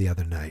I said the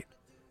other night.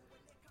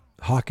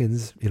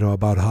 Hawkins,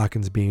 about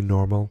Hawkins being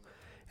normal.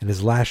 In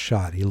his last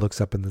shot, he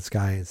looks up in the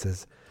sky and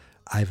says,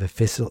 I've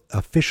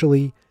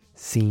officially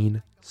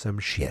seen some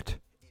shit.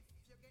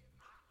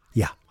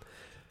 Yeah.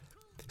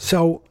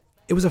 So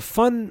it was a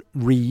fun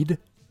read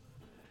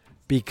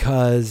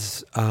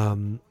because,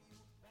 a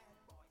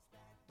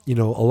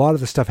lot of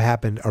the stuff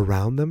happened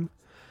around them.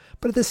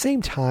 But at the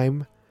same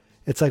time,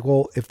 it's like,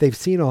 well, if they've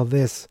seen all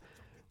this,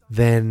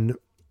 then,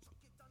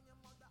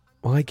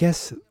 well, I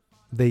guess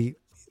did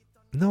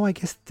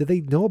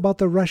they know about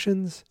the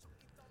Russians?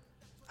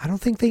 I don't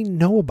think they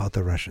know about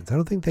the Russians. I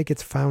don't think that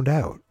gets found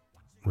out,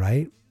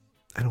 right?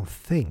 I don't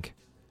think.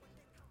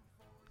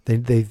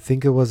 They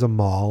think it was a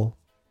mall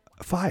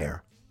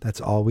fire. That's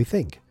all we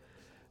think.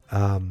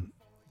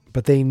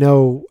 But they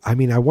know, I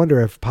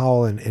wonder if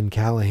Powell and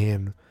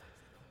Callahan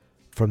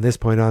from this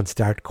point on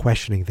start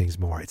questioning things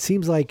more. It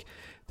seems like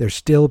they're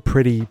still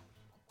pretty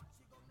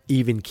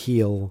even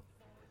keel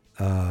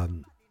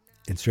in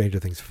Stranger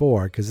Things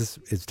 4, because this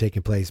is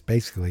taking place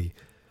basically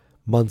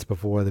months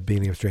before the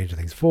beginning of Stranger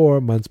Things 4,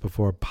 months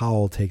before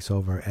Powell takes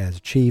over as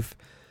chief,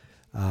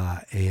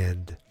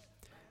 and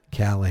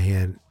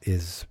Callahan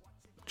is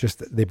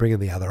they bring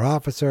in the other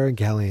officer, and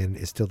Callahan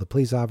is still the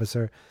police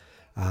officer.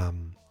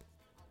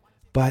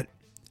 But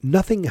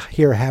nothing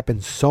here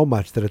happens so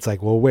much that it's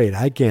like, well, wait,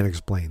 I can't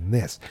explain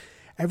this.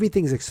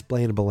 Everything's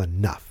explainable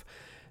enough.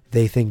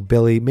 They think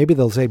maybe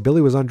they'll say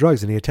Billy was on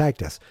drugs and he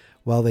attacked us.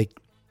 Well,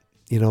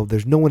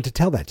 there's no one to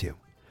tell that to.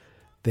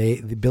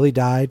 Billy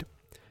died.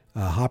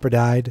 Hopper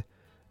died.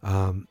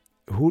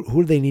 Who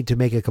do they need to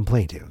make a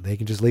complaint to? They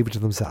can just leave it to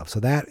themselves. So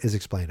that is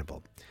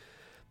explainable.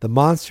 The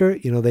monster,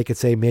 they could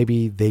say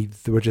maybe they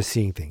were just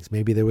seeing things.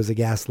 Maybe there was a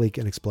gas leak,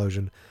 an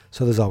explosion.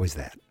 So there's always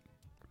that.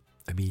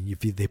 If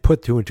they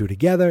put two and two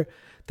together,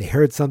 they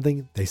heard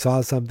something, they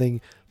saw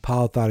something.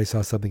 Powell thought he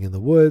saw something in the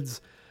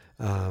woods.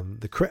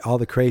 All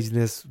the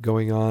craziness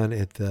going on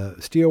at the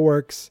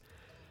steelworks.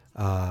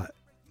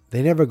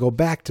 They never go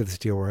back to the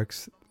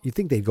steelworks. You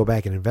think they'd go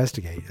back and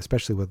investigate,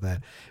 especially with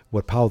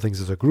what Powell thinks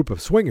is a group of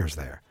swingers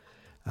there.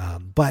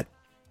 But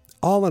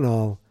all in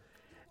all,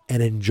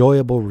 an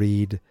enjoyable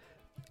read.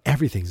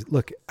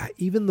 Look,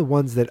 even the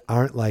ones that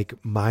aren't like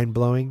mind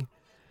blowing,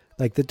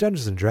 like the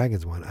Dungeons and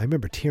Dragons one, I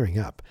remember tearing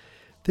up.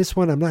 This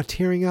one, I'm not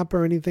tearing up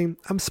or anything.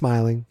 I'm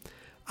smiling.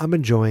 I'm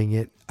enjoying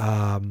it.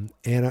 And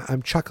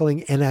I'm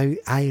chuckling, and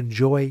I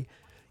enjoy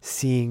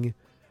seeing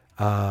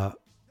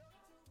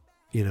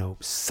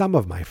some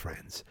of my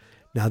friends.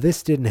 Now,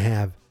 this didn't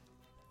have,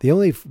 the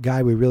only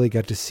guy we really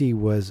got to see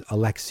was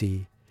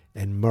Alexi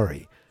and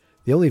Murray.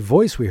 The only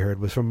voice we heard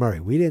was from Murray.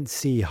 We didn't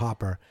see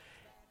Hopper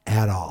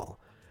at all.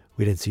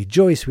 We didn't see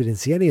Joyce. We didn't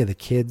see any of the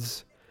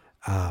kids.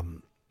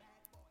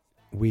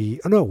 We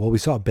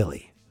saw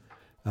Billy.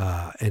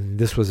 And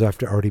this was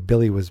after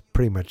Billy was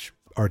pretty much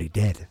already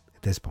dead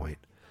at this point.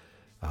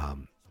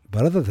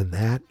 But other than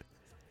that,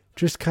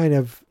 just kind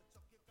of,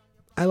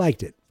 I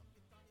liked it.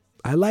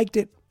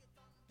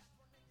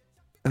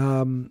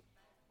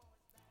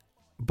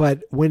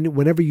 But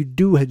whenever you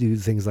do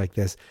things like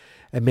this,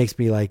 it makes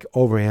me like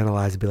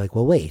overanalyze and be like,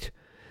 well, wait,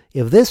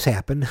 if this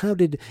happened, how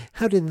did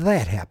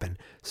that happen?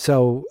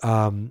 So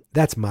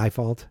that's my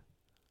fault.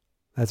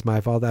 That's my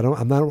fault. I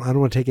don't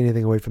want to take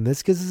anything away from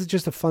this because this is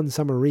just a fun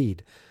summer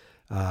read.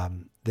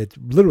 That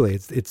literally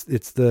it's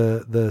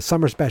the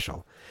summer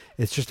special.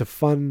 It's just a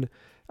fun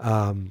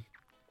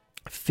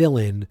fill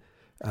in,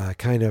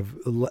 kind of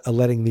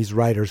letting these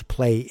writers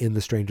play in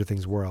the Stranger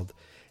Things world.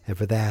 And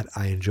for that,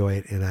 I enjoy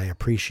it, and I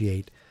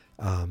appreciate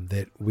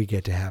that we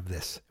get to have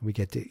this. We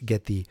get to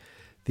get the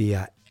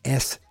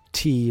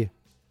STEU,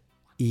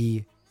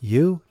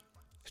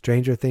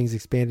 Stranger Things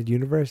Expanded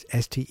Universe,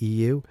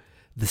 STEU,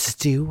 the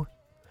stew.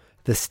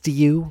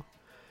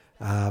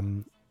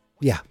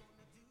 Yeah,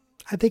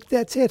 I think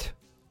that's it.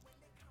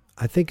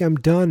 I think I'm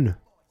done.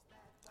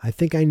 I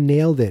think I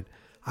nailed it.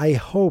 I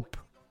hope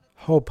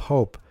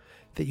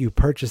that you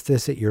purchased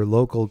this at your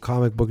local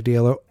comic book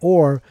dealer,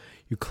 or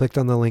you clicked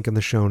on the link in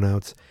the show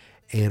notes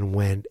and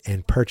went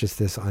and purchased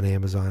this on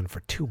Amazon for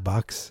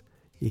 $2.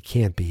 You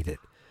can't beat it.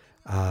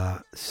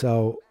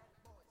 So,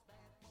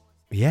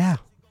 yeah,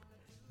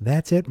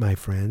 that's it, my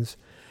friends.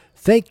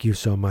 Thank you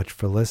so much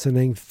for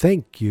listening.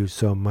 Thank you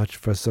so much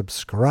for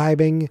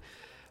subscribing.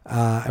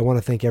 I want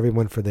to thank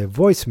everyone for their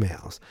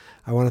voicemails.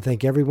 I want to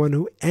thank everyone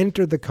who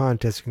entered the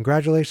contest.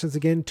 Congratulations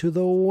again to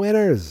the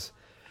winners.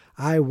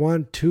 I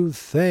want to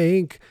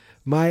thank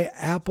my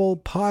Apple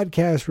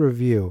Podcast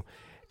review.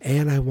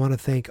 And I want to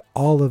thank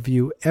all of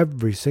you,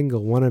 every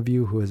single one of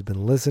you who has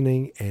been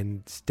listening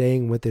and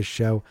staying with this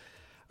show.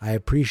 I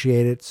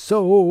appreciate it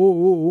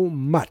so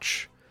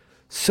much.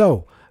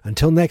 So,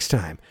 until next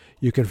time,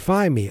 you can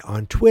find me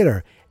on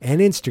Twitter and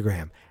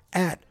Instagram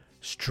at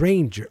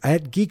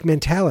Geek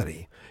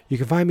Mentality. You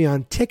can find me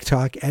on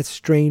TikTok at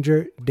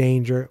Stranger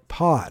Danger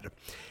Pod.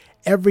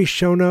 Every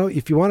show note,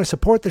 if you want to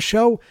support the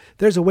show,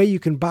 there's a way you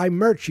can buy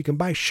merch. You can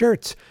buy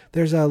shirts.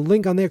 There's a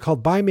link on there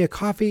called Buy Me a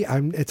Coffee.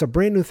 It's a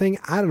brand new thing.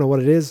 I don't know what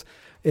it is.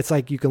 It's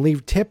like you can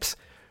leave tips.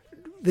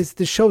 This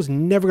show's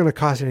never going to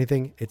cost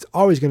anything. It's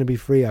always going to be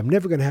free. I'm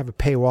never going to have a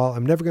paywall.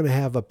 I'm never going to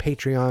have a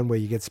Patreon where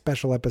you get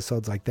special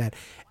episodes like that.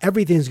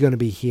 Everything's going to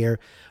be here.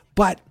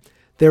 But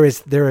there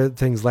are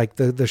things like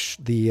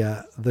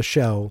the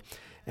show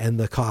and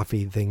the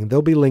coffee thing.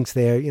 There'll be links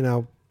there,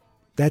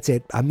 That's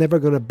it. I'm never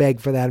going to beg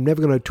for that. I'm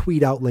never going to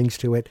tweet out links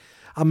to it.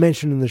 I'll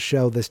mention in the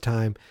show this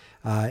time,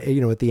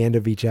 at the end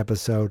of each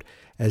episode,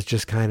 as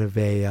just kind of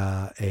a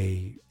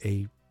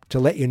to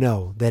let you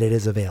know that it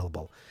is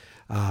available.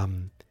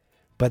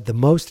 But the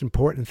most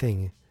important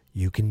thing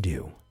you can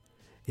do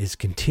is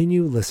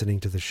continue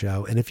listening to the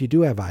show. And if you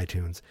do have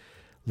iTunes,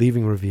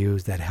 leaving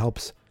reviews, that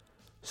helps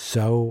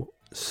so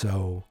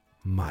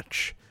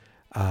much.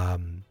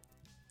 And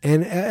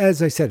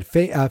as I said,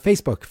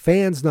 Facebook,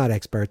 Fans Not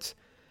Experts.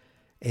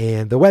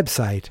 And the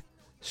website,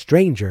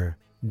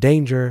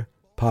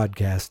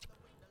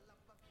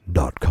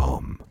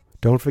 strangerdangerpodcast.com.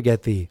 Don't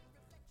forget the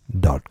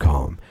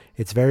 .com.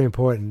 It's very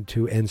important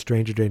to end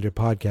Stranger Danger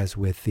Podcast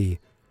with the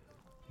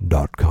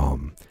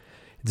 .com.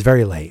 It's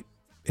very late.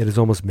 It is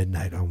almost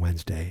midnight on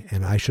Wednesday,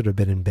 and I should have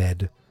been in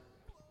bed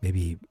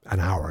maybe an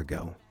hour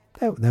ago.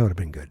 That would have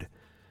been good.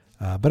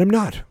 But I'm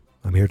not.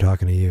 I'm here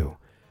talking to you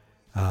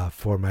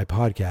for my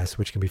podcast,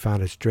 which can be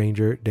found at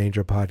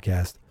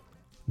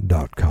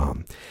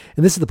strangerdangerpodcast.com.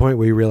 And this is the point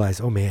where you realize,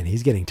 oh man,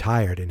 he's getting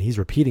tired and he's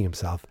repeating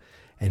himself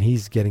and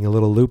he's getting a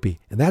little loopy.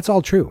 And that's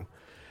all true.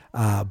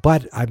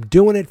 But I'm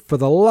doing it for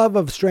the love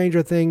of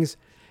Stranger Things,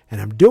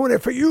 and I'm doing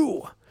it for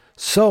you.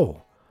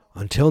 So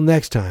until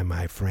next time,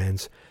 my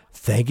friends,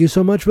 thank you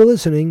so much for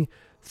listening.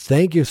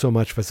 Thank you so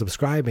much for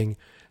subscribing.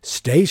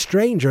 Stay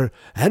stranger,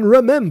 and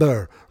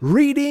remember,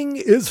 reading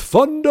is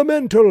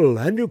fundamental,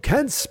 and you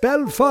can't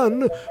spell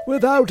fun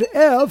without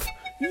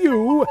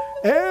F-U-N.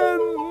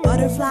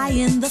 Butterfly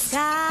in the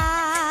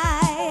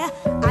sky,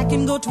 I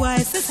can go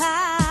twice as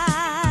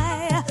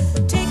high.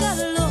 Take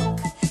a look,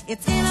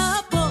 it's in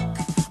a book,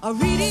 a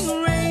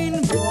reading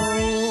rainbow.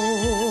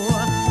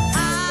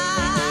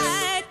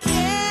 I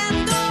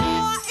can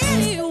go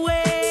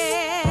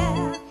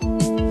anywhere,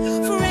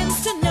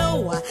 friends to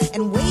know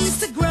and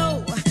ways to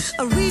grow,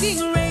 a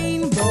reading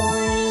rainbow.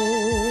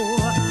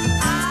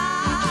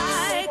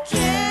 I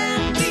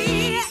can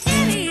be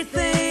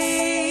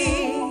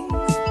anything.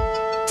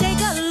 Take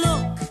a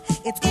look,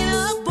 it's in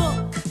a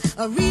book,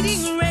 a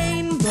reading rainbow.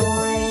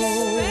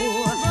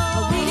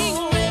 A reading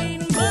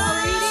rainbow.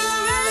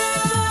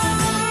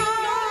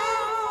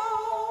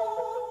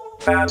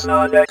 Fans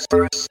Not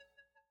Experts.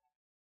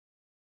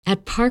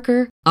 At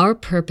Parker, our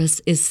purpose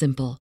is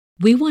simple.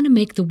 We want to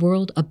make the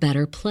world a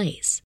better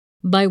place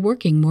by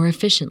working more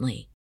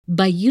efficiently,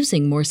 by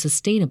using more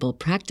sustainable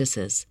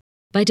practices,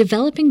 by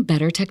developing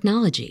better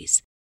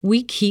technologies.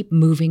 We keep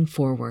moving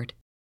forward.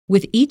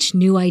 With each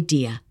new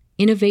idea,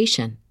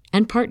 innovation,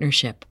 and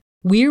partnership,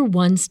 we're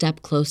one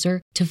step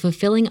closer to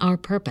fulfilling our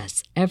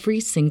purpose every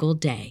single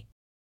day.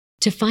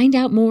 To find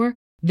out more,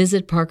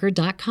 visit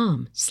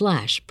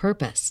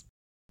parker.com/purpose.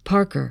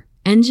 Parker,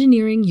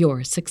 engineering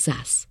your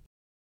success.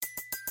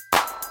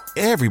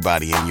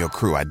 Everybody in your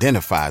crew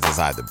identifies as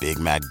either Big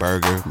Mac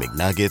Burger,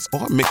 McNuggets,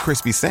 or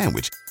McCrispy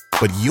Sandwich.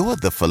 But you're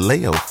the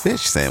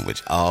Filet-O-Fish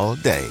Sandwich all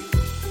day.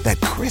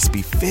 That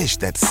crispy fish,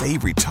 that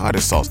savory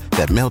tartar sauce,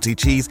 that melty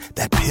cheese,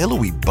 that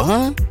pillowy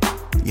bun.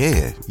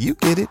 Yeah, you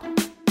get it.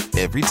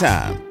 Every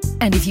time.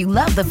 And if you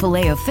love the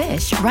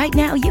Filet-O-Fish, right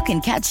now you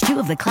can catch 2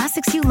 of the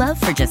classics you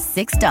love for just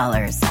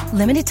 $6.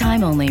 Limited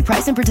time only.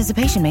 Price and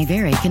participation may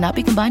vary. Cannot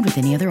be combined with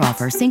any other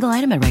offer. Single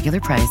item at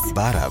regular price.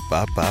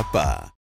 Ba-da-ba-ba-ba.